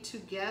will be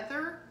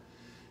together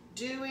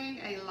doing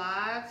a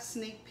live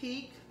sneak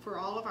peek for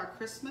all of our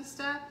Christmas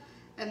stuff.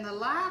 And the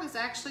live is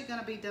actually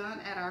going to be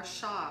done at our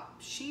shop.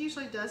 She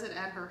usually does it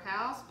at her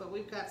house, but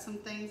we've got some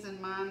things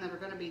in mind that are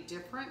going to be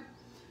different.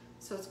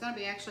 So it's going to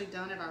be actually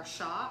done at our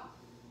shop.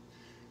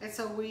 And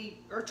so we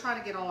are trying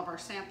to get all of our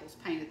samples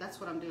painted. That's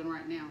what I'm doing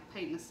right now,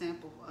 painting a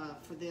sample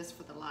for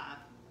the live.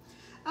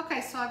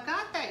 Okay, so I've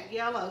got that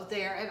yellow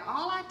there, and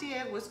all I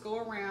did was go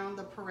around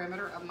the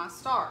perimeter of my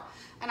star.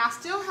 And I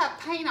still have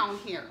paint on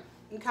here,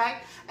 okay?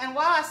 And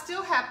while I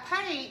still have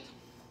paint,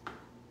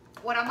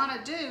 what I'm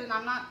gonna do, and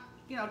I'm not,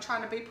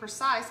 trying to be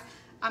precise,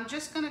 I'm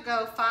just gonna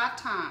go 5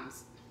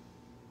 times.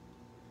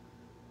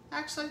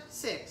 Actually,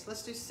 6,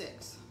 let's do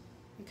 6,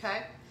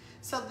 okay?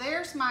 So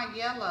there's my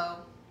yellow,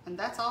 and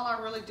that's all I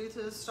really do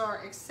to the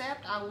star,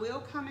 except I will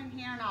come in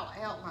here and I'll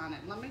outline it.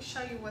 Let me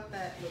show you what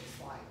that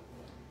looks like.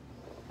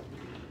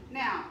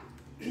 Now,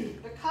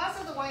 because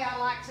of the way I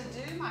like to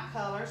do my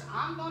colors,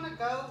 I'm going to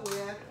go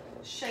with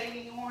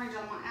shading orange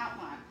on my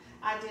outline.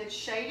 I did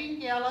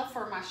shading yellow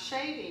for my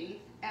shading,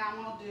 and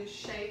I'm going to do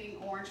shading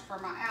orange for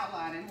my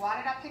outline. And why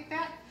did I pick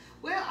that?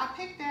 Well, I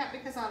picked that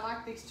because I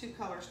like these 2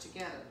 colors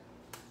together.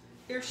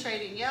 Here's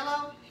shading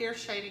yellow, here's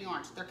shading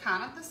orange. They're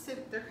kind of the same.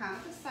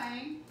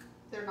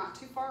 They're not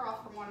too far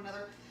off from one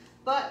another,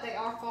 but they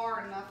are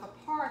far enough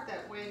apart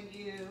that when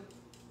you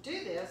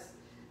do this,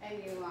 and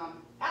you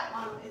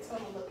outline it, it's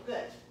going to look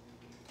good.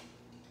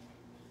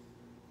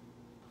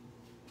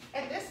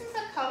 And this is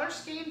a color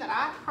scheme that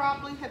I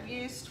probably have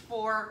used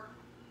for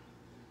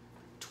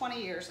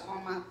 20 years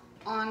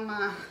on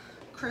my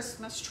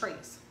Christmas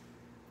trees.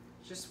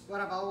 Just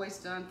what I've always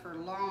done for a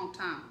long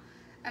time.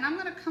 And I'm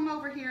going to come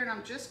over here and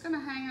I'm just going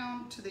to hang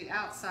on to the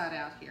outside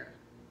out here,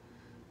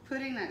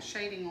 putting that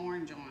shading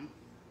orange on.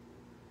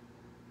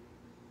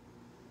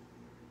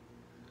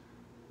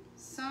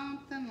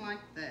 something like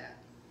that,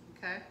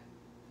 okay?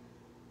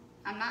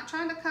 I'm not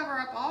trying to cover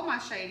up all my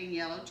shading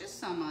yellow, just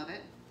some of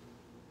it.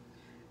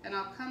 And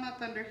I'll come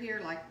up under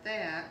here like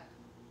that,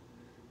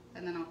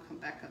 and then I'll come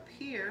back up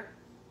here,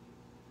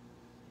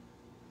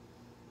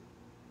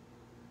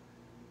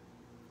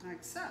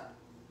 like so.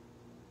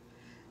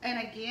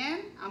 And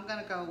again, I'm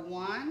gonna go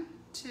 1,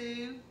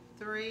 2,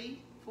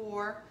 3,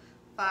 4,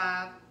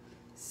 5,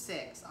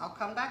 6. I'll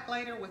come back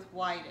later with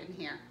white in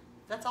here.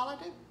 That's all I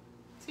do.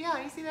 See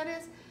how easy that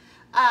is?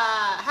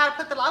 How to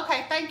put the,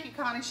 okay, thank you,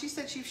 Connie. She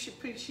said she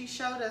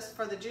showed us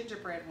for the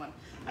gingerbread one.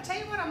 I'll tell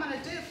you what I'm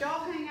gonna do. If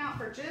y'all hang out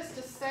for just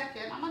a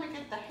second, I'm gonna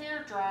get the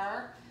hair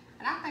dryer,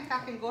 and I think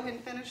I can go ahead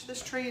and finish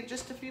this tree in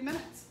just a few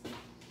minutes.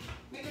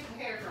 Let me get the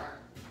hair dryer.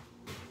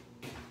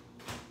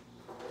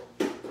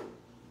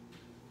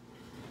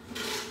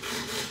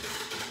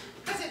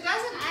 Because it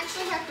doesn't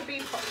actually have to be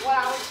what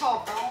I would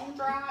call bone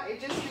dry.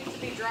 It just needs to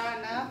be dry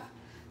enough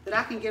that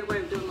I can get away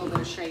with doing a little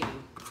bit of shading.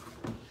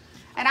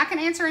 And I can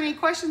answer any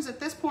questions at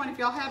this point if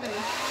y'all have any.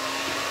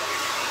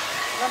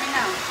 Let me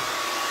know.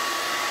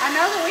 I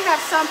know that we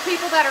have some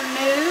people that are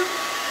new,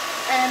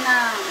 and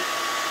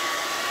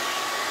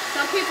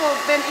some people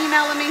have been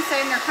emailing me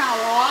saying they're kind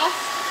of lost.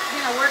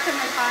 You know, where can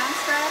they find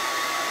stuff?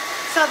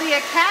 So the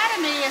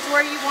Academy is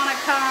where you want to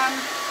come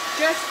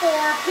just for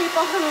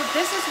people who,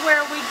 this is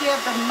where we give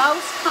the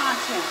most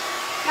content.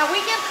 Now we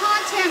give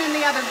content in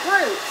the other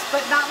groups,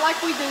 but not like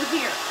we do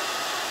here.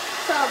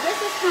 So this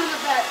is kind of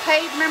that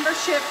paid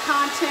membership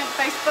content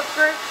Facebook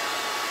group.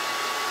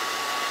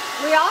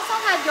 We also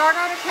have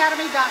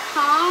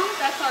yardartacademy.com.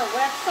 That's our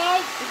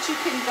website that you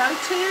can go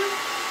to.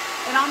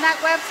 And on that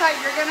website,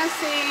 you're going to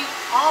see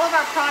all of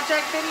our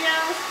project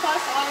videos,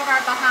 plus all of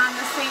our behind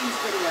the scenes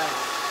videos.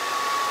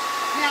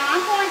 Now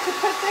I'm going to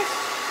put this,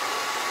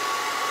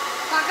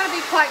 it's not going to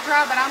be quite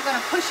dry, but I'm going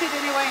to push it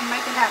anyway and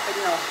make it happen,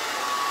 y'all.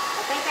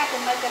 I think I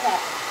can make it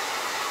happen.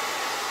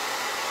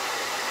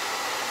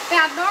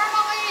 Now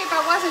normally, if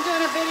I wasn't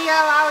doing a video,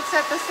 I would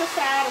set this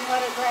aside and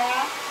let it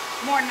dry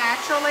more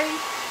naturally.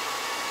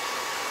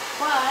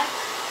 But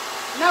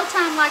no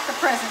time like the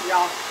present,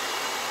 y'all.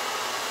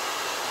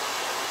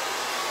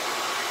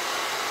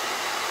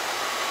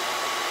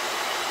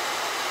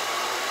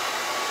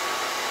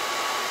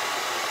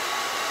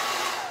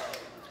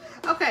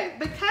 Okay,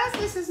 because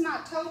this is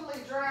not totally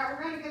dry,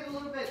 we're going to get a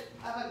little bit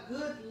of a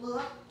good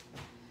look.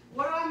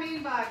 What do I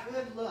mean by a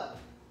good look?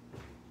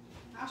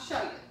 I'll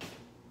show you.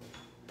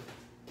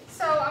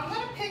 So I'm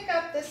going to pick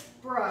up this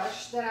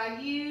brush that I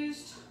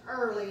used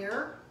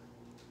earlier.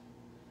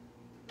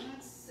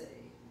 Let's see.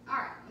 All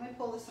right, let me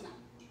pull this one out.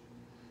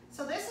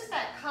 So this is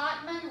that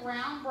Cotman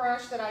round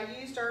brush that I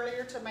used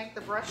earlier to make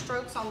the brush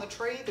strokes on the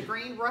tree, the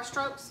green brush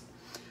strokes.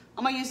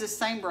 I'm going to use this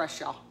same brush,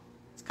 y'all.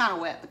 It's kind of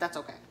wet, but that's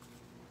okay.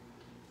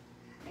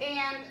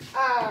 And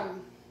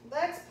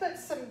let's put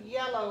some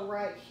yellow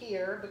right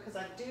here because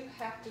I do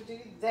have to do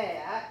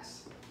that.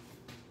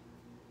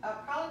 I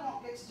probably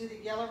won't get to do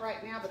the yellow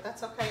right now, but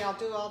that's okay. I'll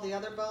do all the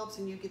other bulbs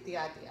and you get the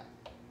idea.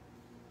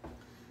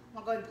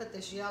 I'll go ahead and put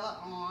this yellow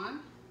on.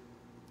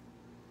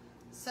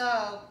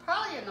 So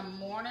probably in the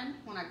morning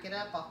when I get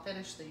up, I'll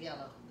finish the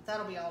yellow. But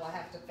that'll be all I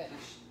have to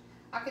finish.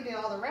 I can do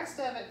all the rest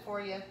of it for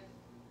you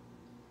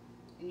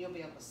and you'll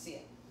be able to see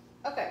it.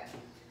 Okay,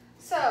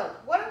 so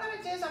what I'm going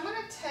to do is I'm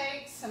going to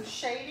take some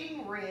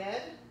shading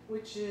red,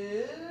 which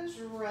is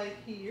right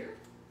here.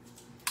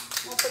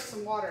 We'll put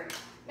some water in it.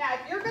 Now,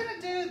 if you're going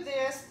to do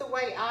this the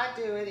way I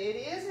do it, it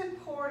is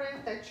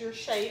important that your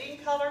shading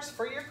colors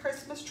for your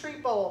Christmas tree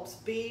bulbs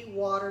be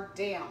watered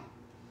down.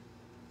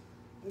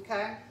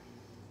 Okay?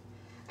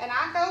 And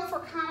I go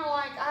for kind of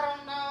like, I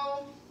don't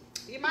know,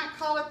 you might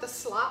call it the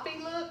sloppy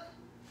look,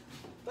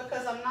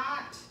 because I'm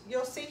not,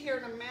 you'll see here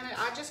in a minute,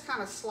 I just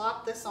kind of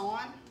slop this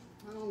on.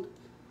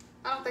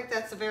 I don't think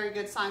that's a very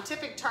good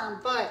scientific term,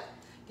 but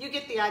you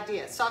get the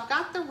idea. So I've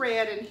got the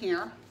red in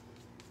here.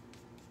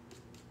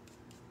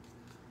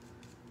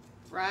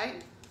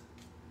 Right?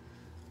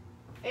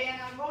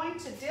 And I'm going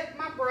to dip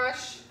my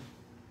brush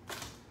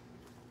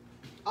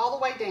all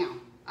the way down.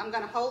 I'm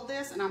going to hold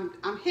this and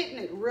I'm hitting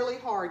it really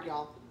hard,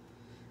 y'all.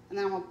 And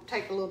then I'm going to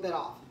take a little bit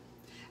off.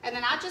 And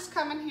then I just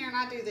come in here and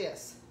I do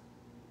this.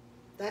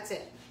 That's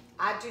it.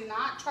 I do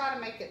not try to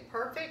make it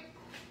perfect.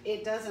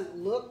 It doesn't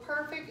look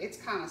perfect. It's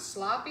kind of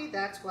sloppy.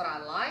 That's what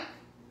I like.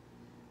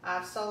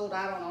 I've sold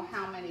I don't know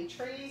how many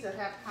trees that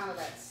have kind of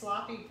that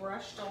sloppy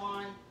brushed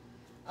on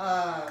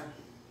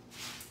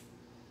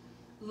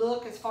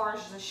look as far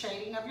as the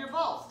shading of your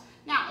bulbs.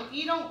 Now, if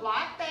you don't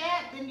like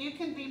that, then you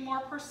can be more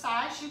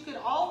precise. You could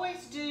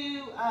always do,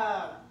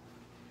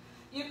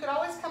 you could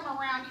always come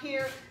around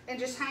here and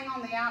just hang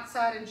on the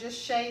outside and just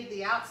shade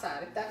the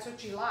outside if that's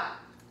what you like.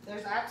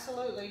 There's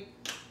absolutely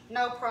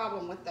no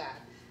problem with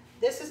that.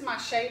 This is my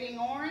shading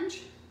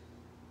orange.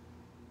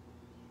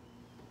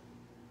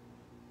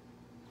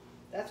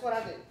 That's what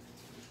I do.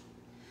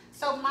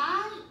 So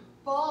my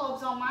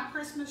bulbs on my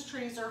Christmas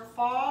trees are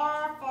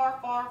far, far,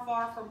 far,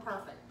 far from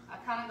perfect. I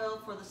kind of go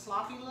for the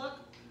sloppy look.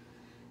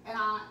 And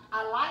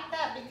I like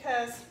that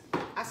because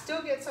I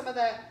still get some of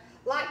that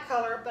light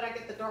color, but I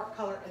get the dark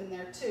color in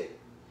there too.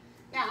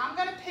 Now I'm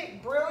gonna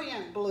pick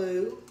Brilliant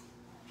Blue.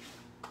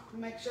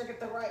 Make sure I get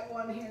the right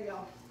one here,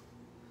 y'all.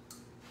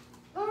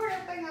 Lord,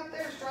 everything up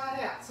there is dried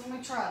out, so let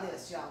me try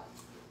this, y'all.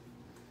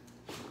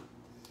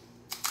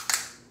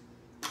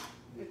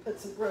 Let me put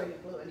some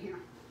Brilliant Blue in here.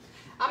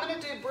 I'm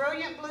gonna do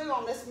Brilliant Blue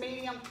on this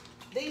medium.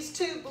 These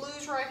two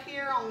blues right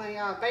here on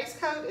the base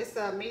coat is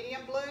the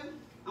medium blue.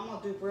 I'm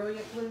gonna do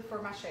Brilliant Blue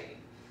for my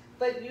shading.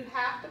 But you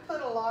have to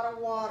put a lot of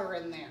water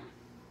in there.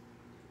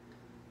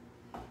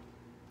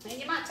 And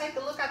you might take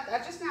a look at, I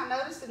just now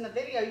noticed in the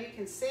video, you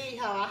can see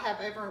how I have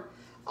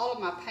all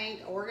of my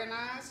paint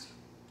organized.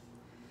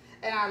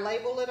 And I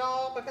label it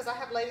all because I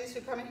have ladies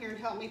who come in here and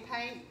help me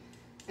paint.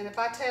 And if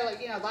I tell it,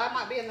 you know, I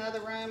might be in the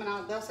other room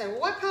and they'll say, well,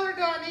 what color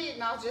do I need?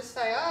 And I'll just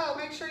say, oh,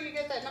 make sure you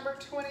get that number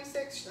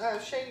 26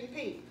 shading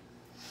pink.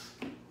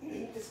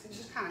 It's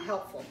just kind of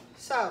helpful.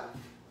 So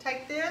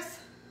take this,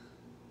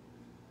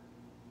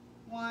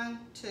 1,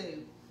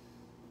 2,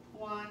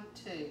 1,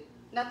 2.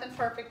 Nothing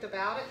perfect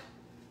about it.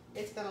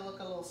 It's gonna look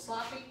a little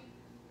sloppy.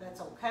 That's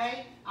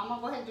okay. I'm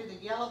gonna go ahead and do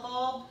the yellow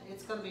bulb.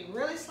 It's gonna be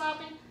really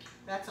sloppy.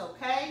 That's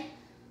okay.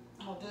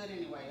 I'm gonna do it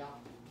anyway, y'all.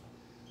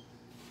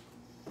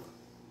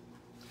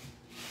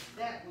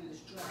 That one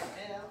is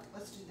dried out.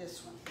 Let's do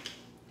this one.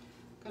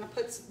 I'm gonna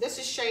put, this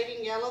is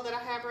shading yellow that I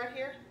have right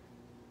here.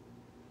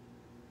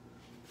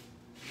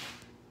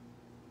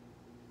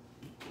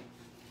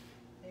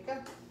 There you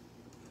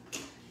go.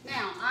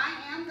 Now, I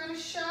am gonna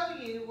show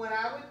you what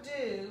I would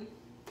do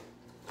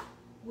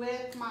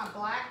with my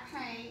black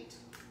paint.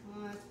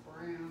 Oh, that's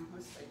brown.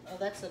 Let's see. Oh,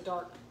 that's a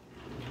dark.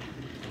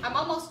 I'm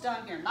almost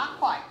done here. Not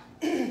quite.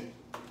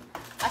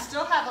 I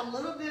still have a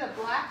little bit of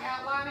black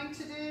outlining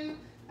to do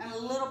and a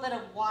little bit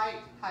of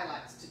white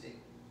highlights to do.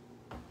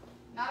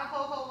 Not a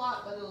whole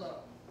lot, but a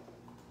little.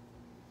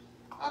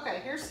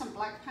 Okay, here's some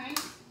black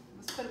paint.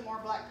 Let's put more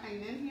black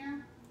paint in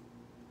here.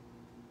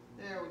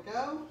 There we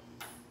go.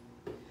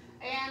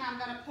 And I'm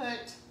gonna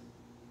put,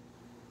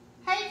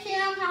 hey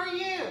Kim, how are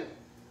you?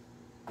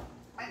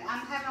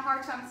 I'm having a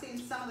hard time seeing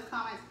some of the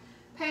comments.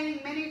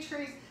 Painting mini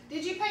trees.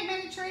 Did you paint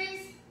mini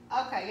trees?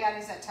 Okay, yeah, it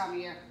is that time of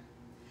year.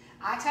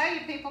 I tell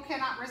you, people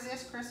cannot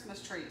resist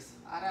Christmas trees.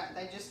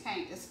 They just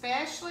can't.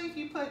 Especially if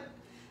you put,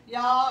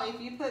 y'all, if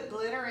you put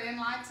glitter and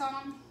lights on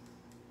them,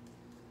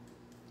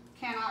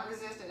 cannot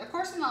resist it. Of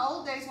course, in the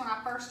old days when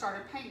I first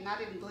started painting, I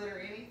didn't glitter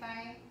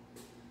anything.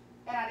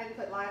 And I didn't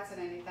put lights in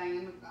anything.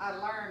 And I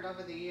learned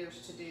over the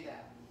years to do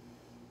that.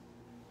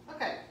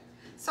 Okay,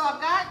 so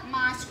I've got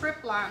my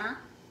script liner.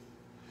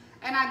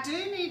 And I do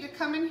need to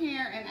come in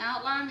here and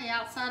outline the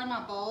outside of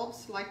my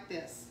bulbs like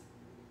this.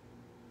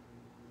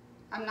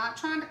 I'm not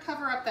trying to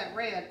cover up that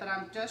red, but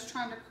I'm just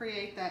trying to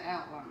create that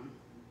outline.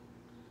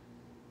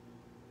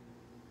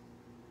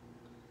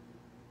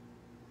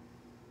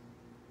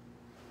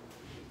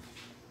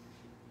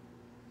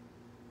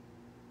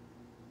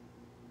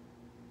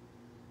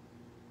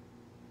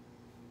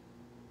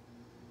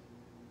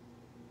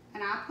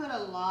 And I put a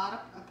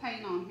lot of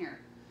paint on here.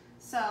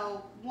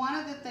 So one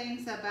of the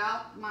things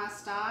about my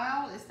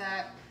style is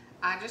that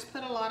I just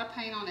put a lot of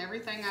paint on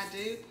everything I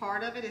do.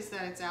 Part of it is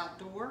that it's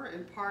outdoor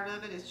and part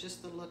of it is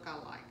just the look I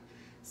like.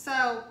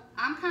 So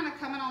I'm kind of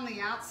coming on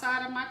the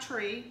outside of my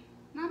tree,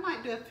 and I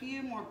might do a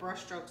few more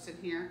brush strokes in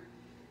here.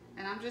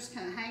 And I'm just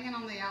kind of hanging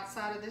on the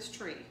outside of this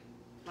tree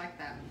like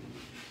that.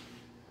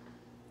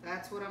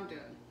 That's what I'm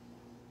doing.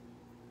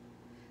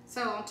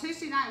 So on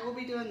Tuesday night we'll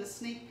be doing the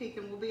sneak peek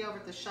and we'll be over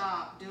at the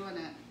shop doing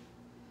it.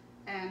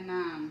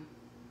 And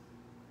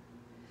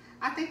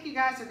I think you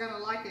guys are going to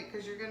like it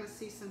because you're going to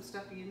see some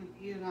stuff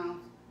you know.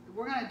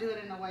 We're going to do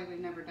it in a way we've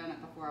never done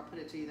it before. I'll put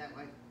it to you that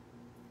way.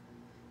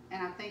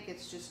 And I think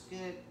it's just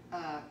good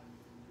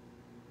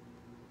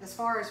as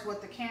far as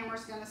what the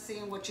camera's going to see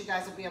and what you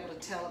guys will be able to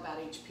tell about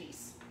each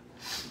piece.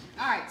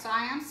 Alright, so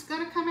I am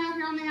going to come out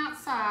here on the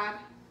outside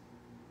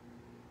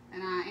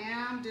and I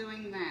am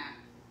doing that.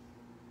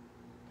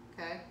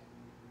 Okay.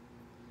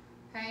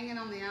 Hanging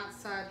on the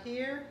outside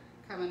here,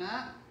 coming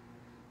up.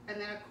 And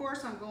then of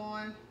course I'm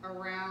going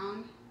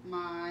around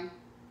my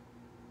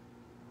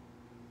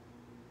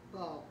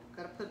bulb.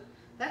 Got to put,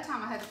 that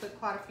time I had to put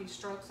quite a few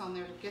strokes on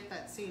there to get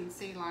that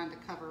CNC line to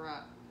cover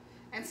up.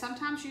 And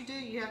sometimes you do,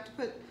 you have to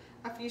put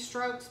a few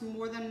strokes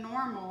more than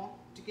normal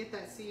to get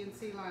that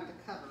CNC line to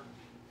cover.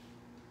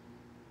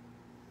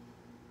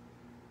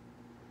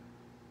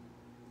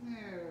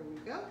 There we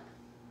go.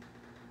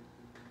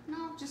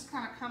 Now just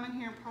kind of come in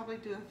here and probably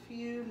do a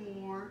few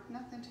more,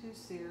 nothing too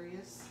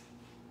serious.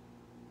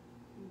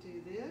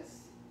 Do this.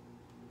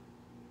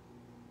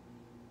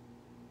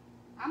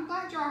 I'm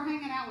glad y'all are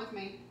hanging out with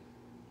me.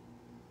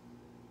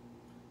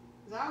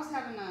 Because I was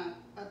having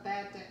a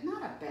bad day.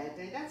 Not a bad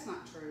day, that's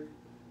not true.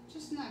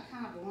 Just not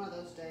kind of one of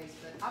those days.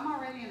 But I'm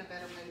already in a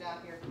better mood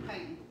out here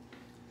painting.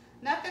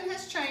 Nothing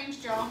has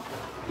changed, y'all.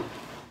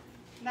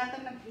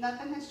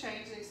 Nothing has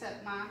changed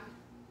except my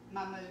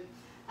mood.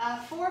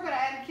 4, but I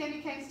added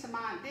candy canes to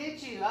mine.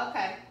 Did you?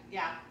 Okay.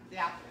 Yeah.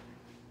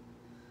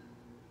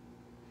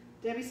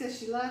 Debbie says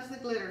she loves the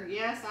glitter.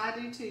 Yes, I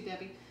do too,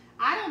 Debbie.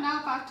 I don't know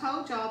if I've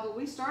told y'all, but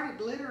we started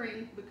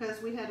glittering because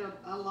we had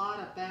a lot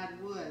of bad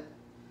wood.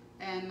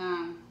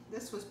 And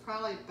this was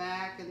probably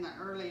back in the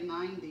early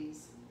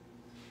 90s.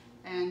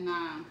 And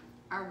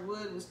our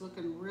wood was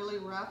looking really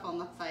rough on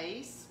the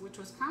face, which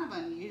was kind of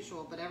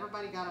unusual, but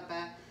everybody got a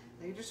bad,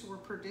 they just were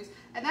produced.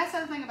 And that's the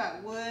other thing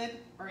about wood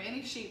or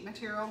any sheet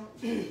material.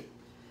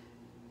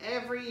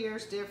 Every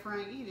year's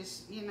different. You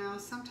just, you know,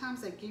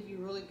 sometimes they give you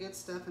really good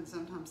stuff and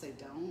sometimes they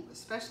don't,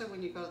 especially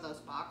when you go to those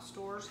box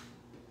stores.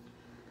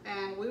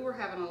 And we were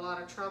having a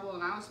lot of trouble,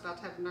 and I was about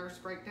to have a nervous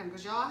breakdown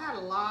because y'all had a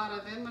lot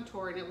of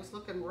inventory and it was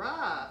looking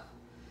rough.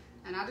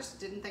 And I just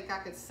didn't think I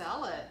could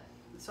sell it.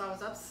 So I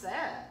was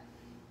upset.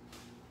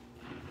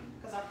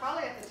 Because I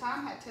probably at the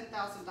time had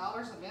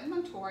 $10,000 of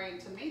inventory,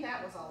 and to me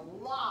that was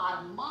a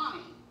lot of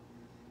money.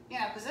 You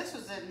know, because this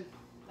was in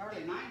the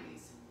early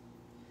 90s.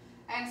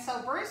 And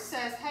so Bruce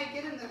says, hey,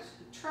 get in the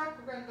truck,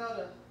 we're going to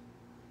go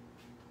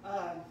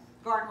to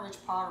Garden Ridge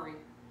Pottery.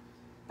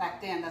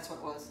 Back then, that's what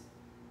it was.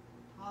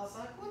 I was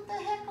like, what the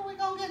heck are we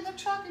going to get in the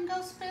truck and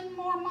go spend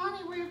more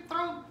money? We're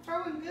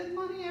throwing good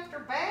money after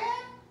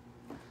bad?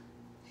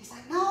 He's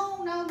like,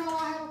 no,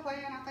 I have a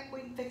plan. I think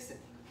we can fix it.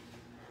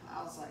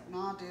 I was like,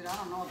 no, dude, I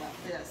don't know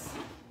about this.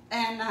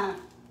 And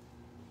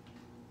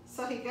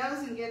so he goes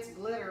and gets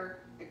glitter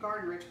at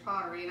Garden Ridge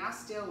Pottery, and I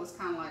still was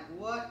kind of like,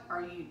 what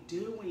are you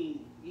doing?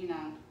 You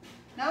know.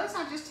 Notice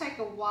I just take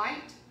a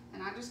white,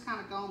 and I just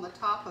kind of go on the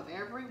top of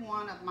every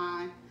one of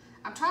mine.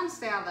 I'm trying to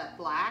stay out of that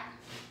black.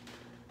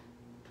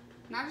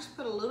 And I just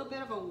put a little bit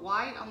of a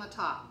white on the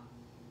top.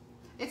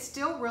 It's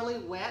still really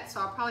wet, so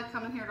I'll probably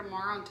come in here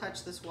tomorrow and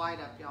touch this white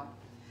up, y'all.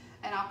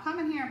 And I'll come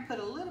in here and put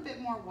a little bit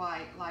more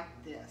white like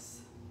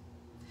this.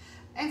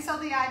 And so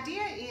the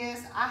idea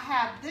is I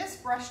have this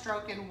brush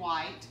stroke in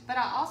white, but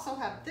I also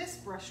have this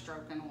brush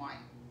stroke in white.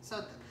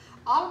 So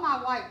all of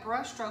my white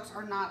brush strokes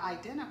are not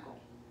identical,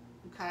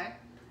 okay?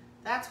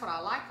 That's what I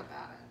like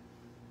about it.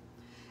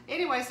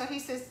 Anyway, so he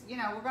says, you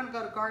know, we're going to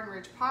go to Garden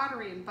Ridge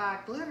Pottery and buy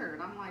glitter.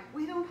 And I'm like,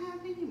 we don't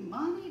have any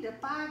money to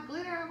buy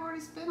glitter. I've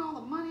already spent all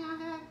the money I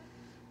have,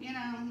 you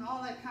know, and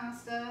all that kind of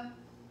stuff.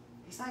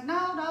 He's like,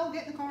 no,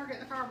 get in the car,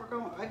 we're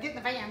going, get in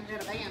the van,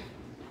 get a van.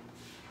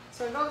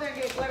 So we go there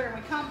and get glitter,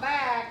 and we come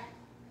back.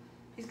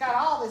 He's got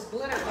all this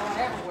glitter going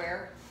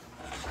everywhere.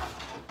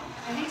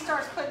 And he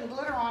starts putting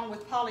glitter on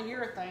with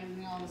polyurethane,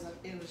 you know,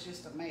 it was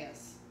just a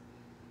mess.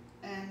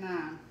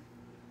 And,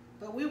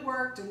 but we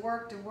worked and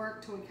worked and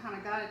worked till we kind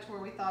of got it to where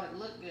we thought it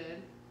looked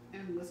good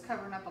and was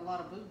covering up a lot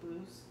of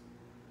boo-boos.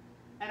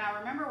 And I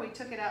remember we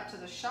took it out to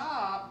the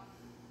shop,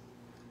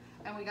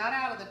 and we got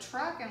out of the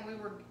truck and we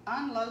were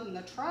unloading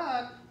the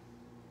truck.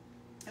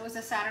 It was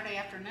a Saturday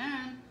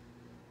afternoon,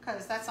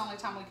 because that's the only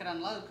time we could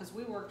unload because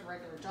we worked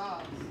regular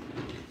jobs.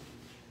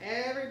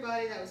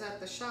 Everybody that was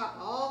at the shop,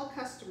 all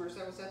the customers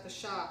that was at the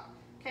shop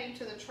came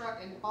to the truck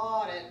and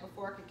bought it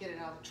before I could get it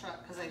out of the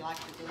truck because they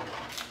liked the glitter.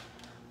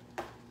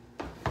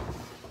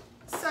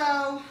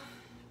 So,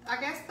 I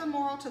guess the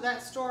moral to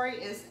that story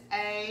is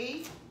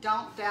A,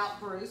 don't doubt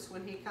Bruce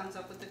when he comes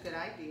up with a good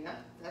idea.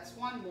 That's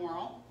one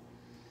moral.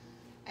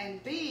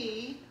 And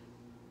B,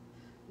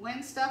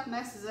 when stuff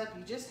messes up,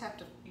 you just have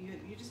to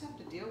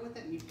deal with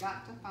it, and you've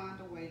got to find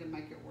a way to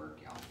make it work,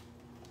 y'all.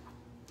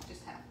 You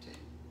just have to.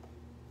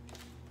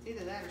 It's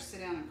either that or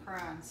sit down and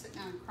cry. And sit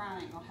down and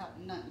crying ain't gonna help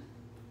nothing.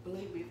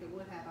 Believe me, if it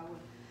would have, I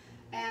would.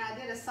 And I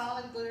did a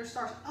solid glitter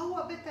stars.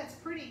 Oh, I bet that's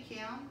pretty,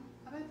 Kim.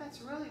 I bet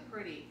that's really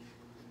pretty.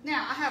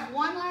 Now, I have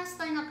one last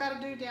thing I've got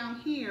to do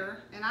down here,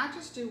 and I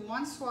just do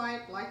one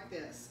swipe like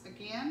this.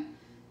 Again,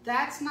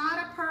 that's not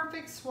a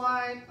perfect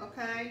swipe,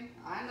 okay?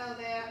 I know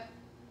that,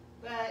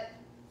 but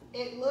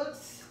it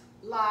looks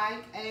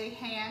like a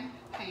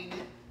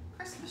hand-painted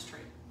Christmas tree,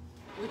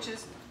 which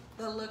is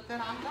the look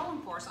that I'm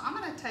going for. So I'm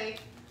going to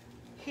take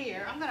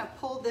here, I'm going to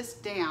pull this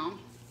down.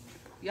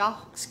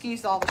 Y'all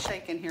excuse all the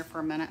shaking here for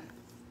a minute.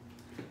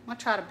 I'm going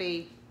to try to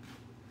be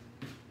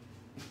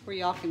where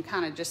y'all can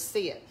kind of just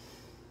see it.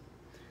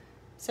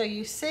 So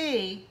you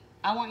see,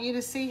 I want you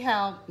to see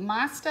how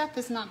my stuff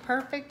is not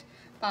perfect.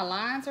 My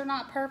lines are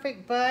not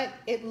perfect, but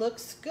it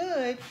looks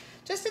good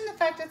just in the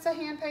fact it's a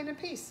hand-painted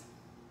piece.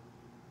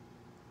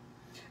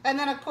 And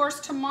then, of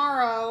course,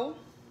 tomorrow,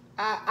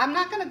 I'm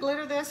not going to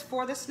glitter this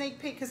for the sneak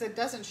peek because it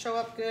doesn't show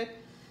up good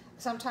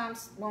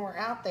sometimes when we're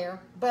out there.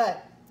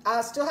 But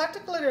I still have to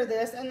glitter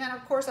this. And then,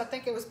 of course, I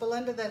think it was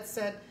Belinda that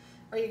said,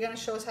 are you going to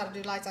show us how to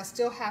do lights? I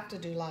still have to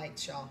do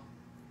lights, y'all.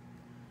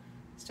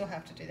 Still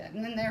have to do that.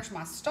 And then there's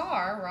my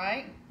star,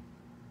 right?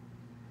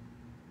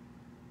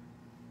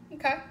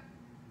 Okay.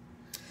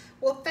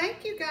 Well,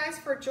 thank you guys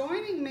for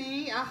joining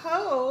me. I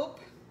hope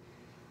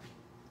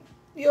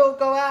you'll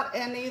go out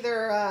and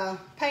either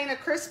paint a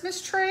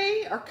Christmas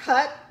tree or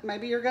cut.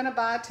 Maybe you're going to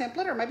buy a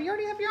template, or maybe you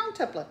already have your own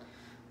template.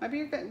 Maybe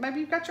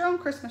you've got your own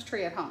Christmas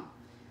tree at home.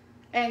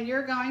 And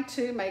you're going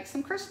to make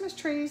some Christmas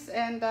trees,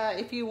 and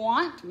if you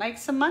want, make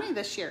some money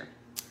this year.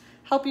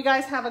 Hope you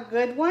guys have a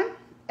good one.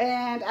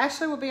 And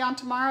Ashley will be on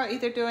tomorrow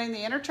either doing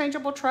the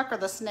interchangeable truck or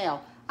the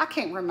snail. I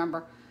can't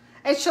remember.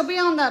 And she'll be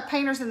on the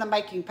Painters in the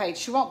Making page.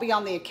 She won't be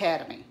on the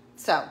Academy.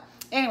 So,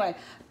 anyway,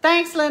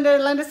 Thanks, Linda.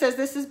 Linda says,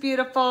 this is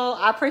beautiful.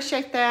 I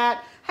appreciate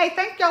that. Hey,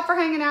 thank y'all for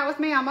hanging out with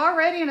me. I'm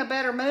already in a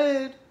better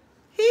mood.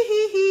 Hee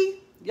hee hee.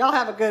 Y'all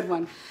have a good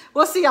one.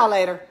 We'll see y'all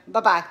later.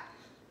 Bye-bye.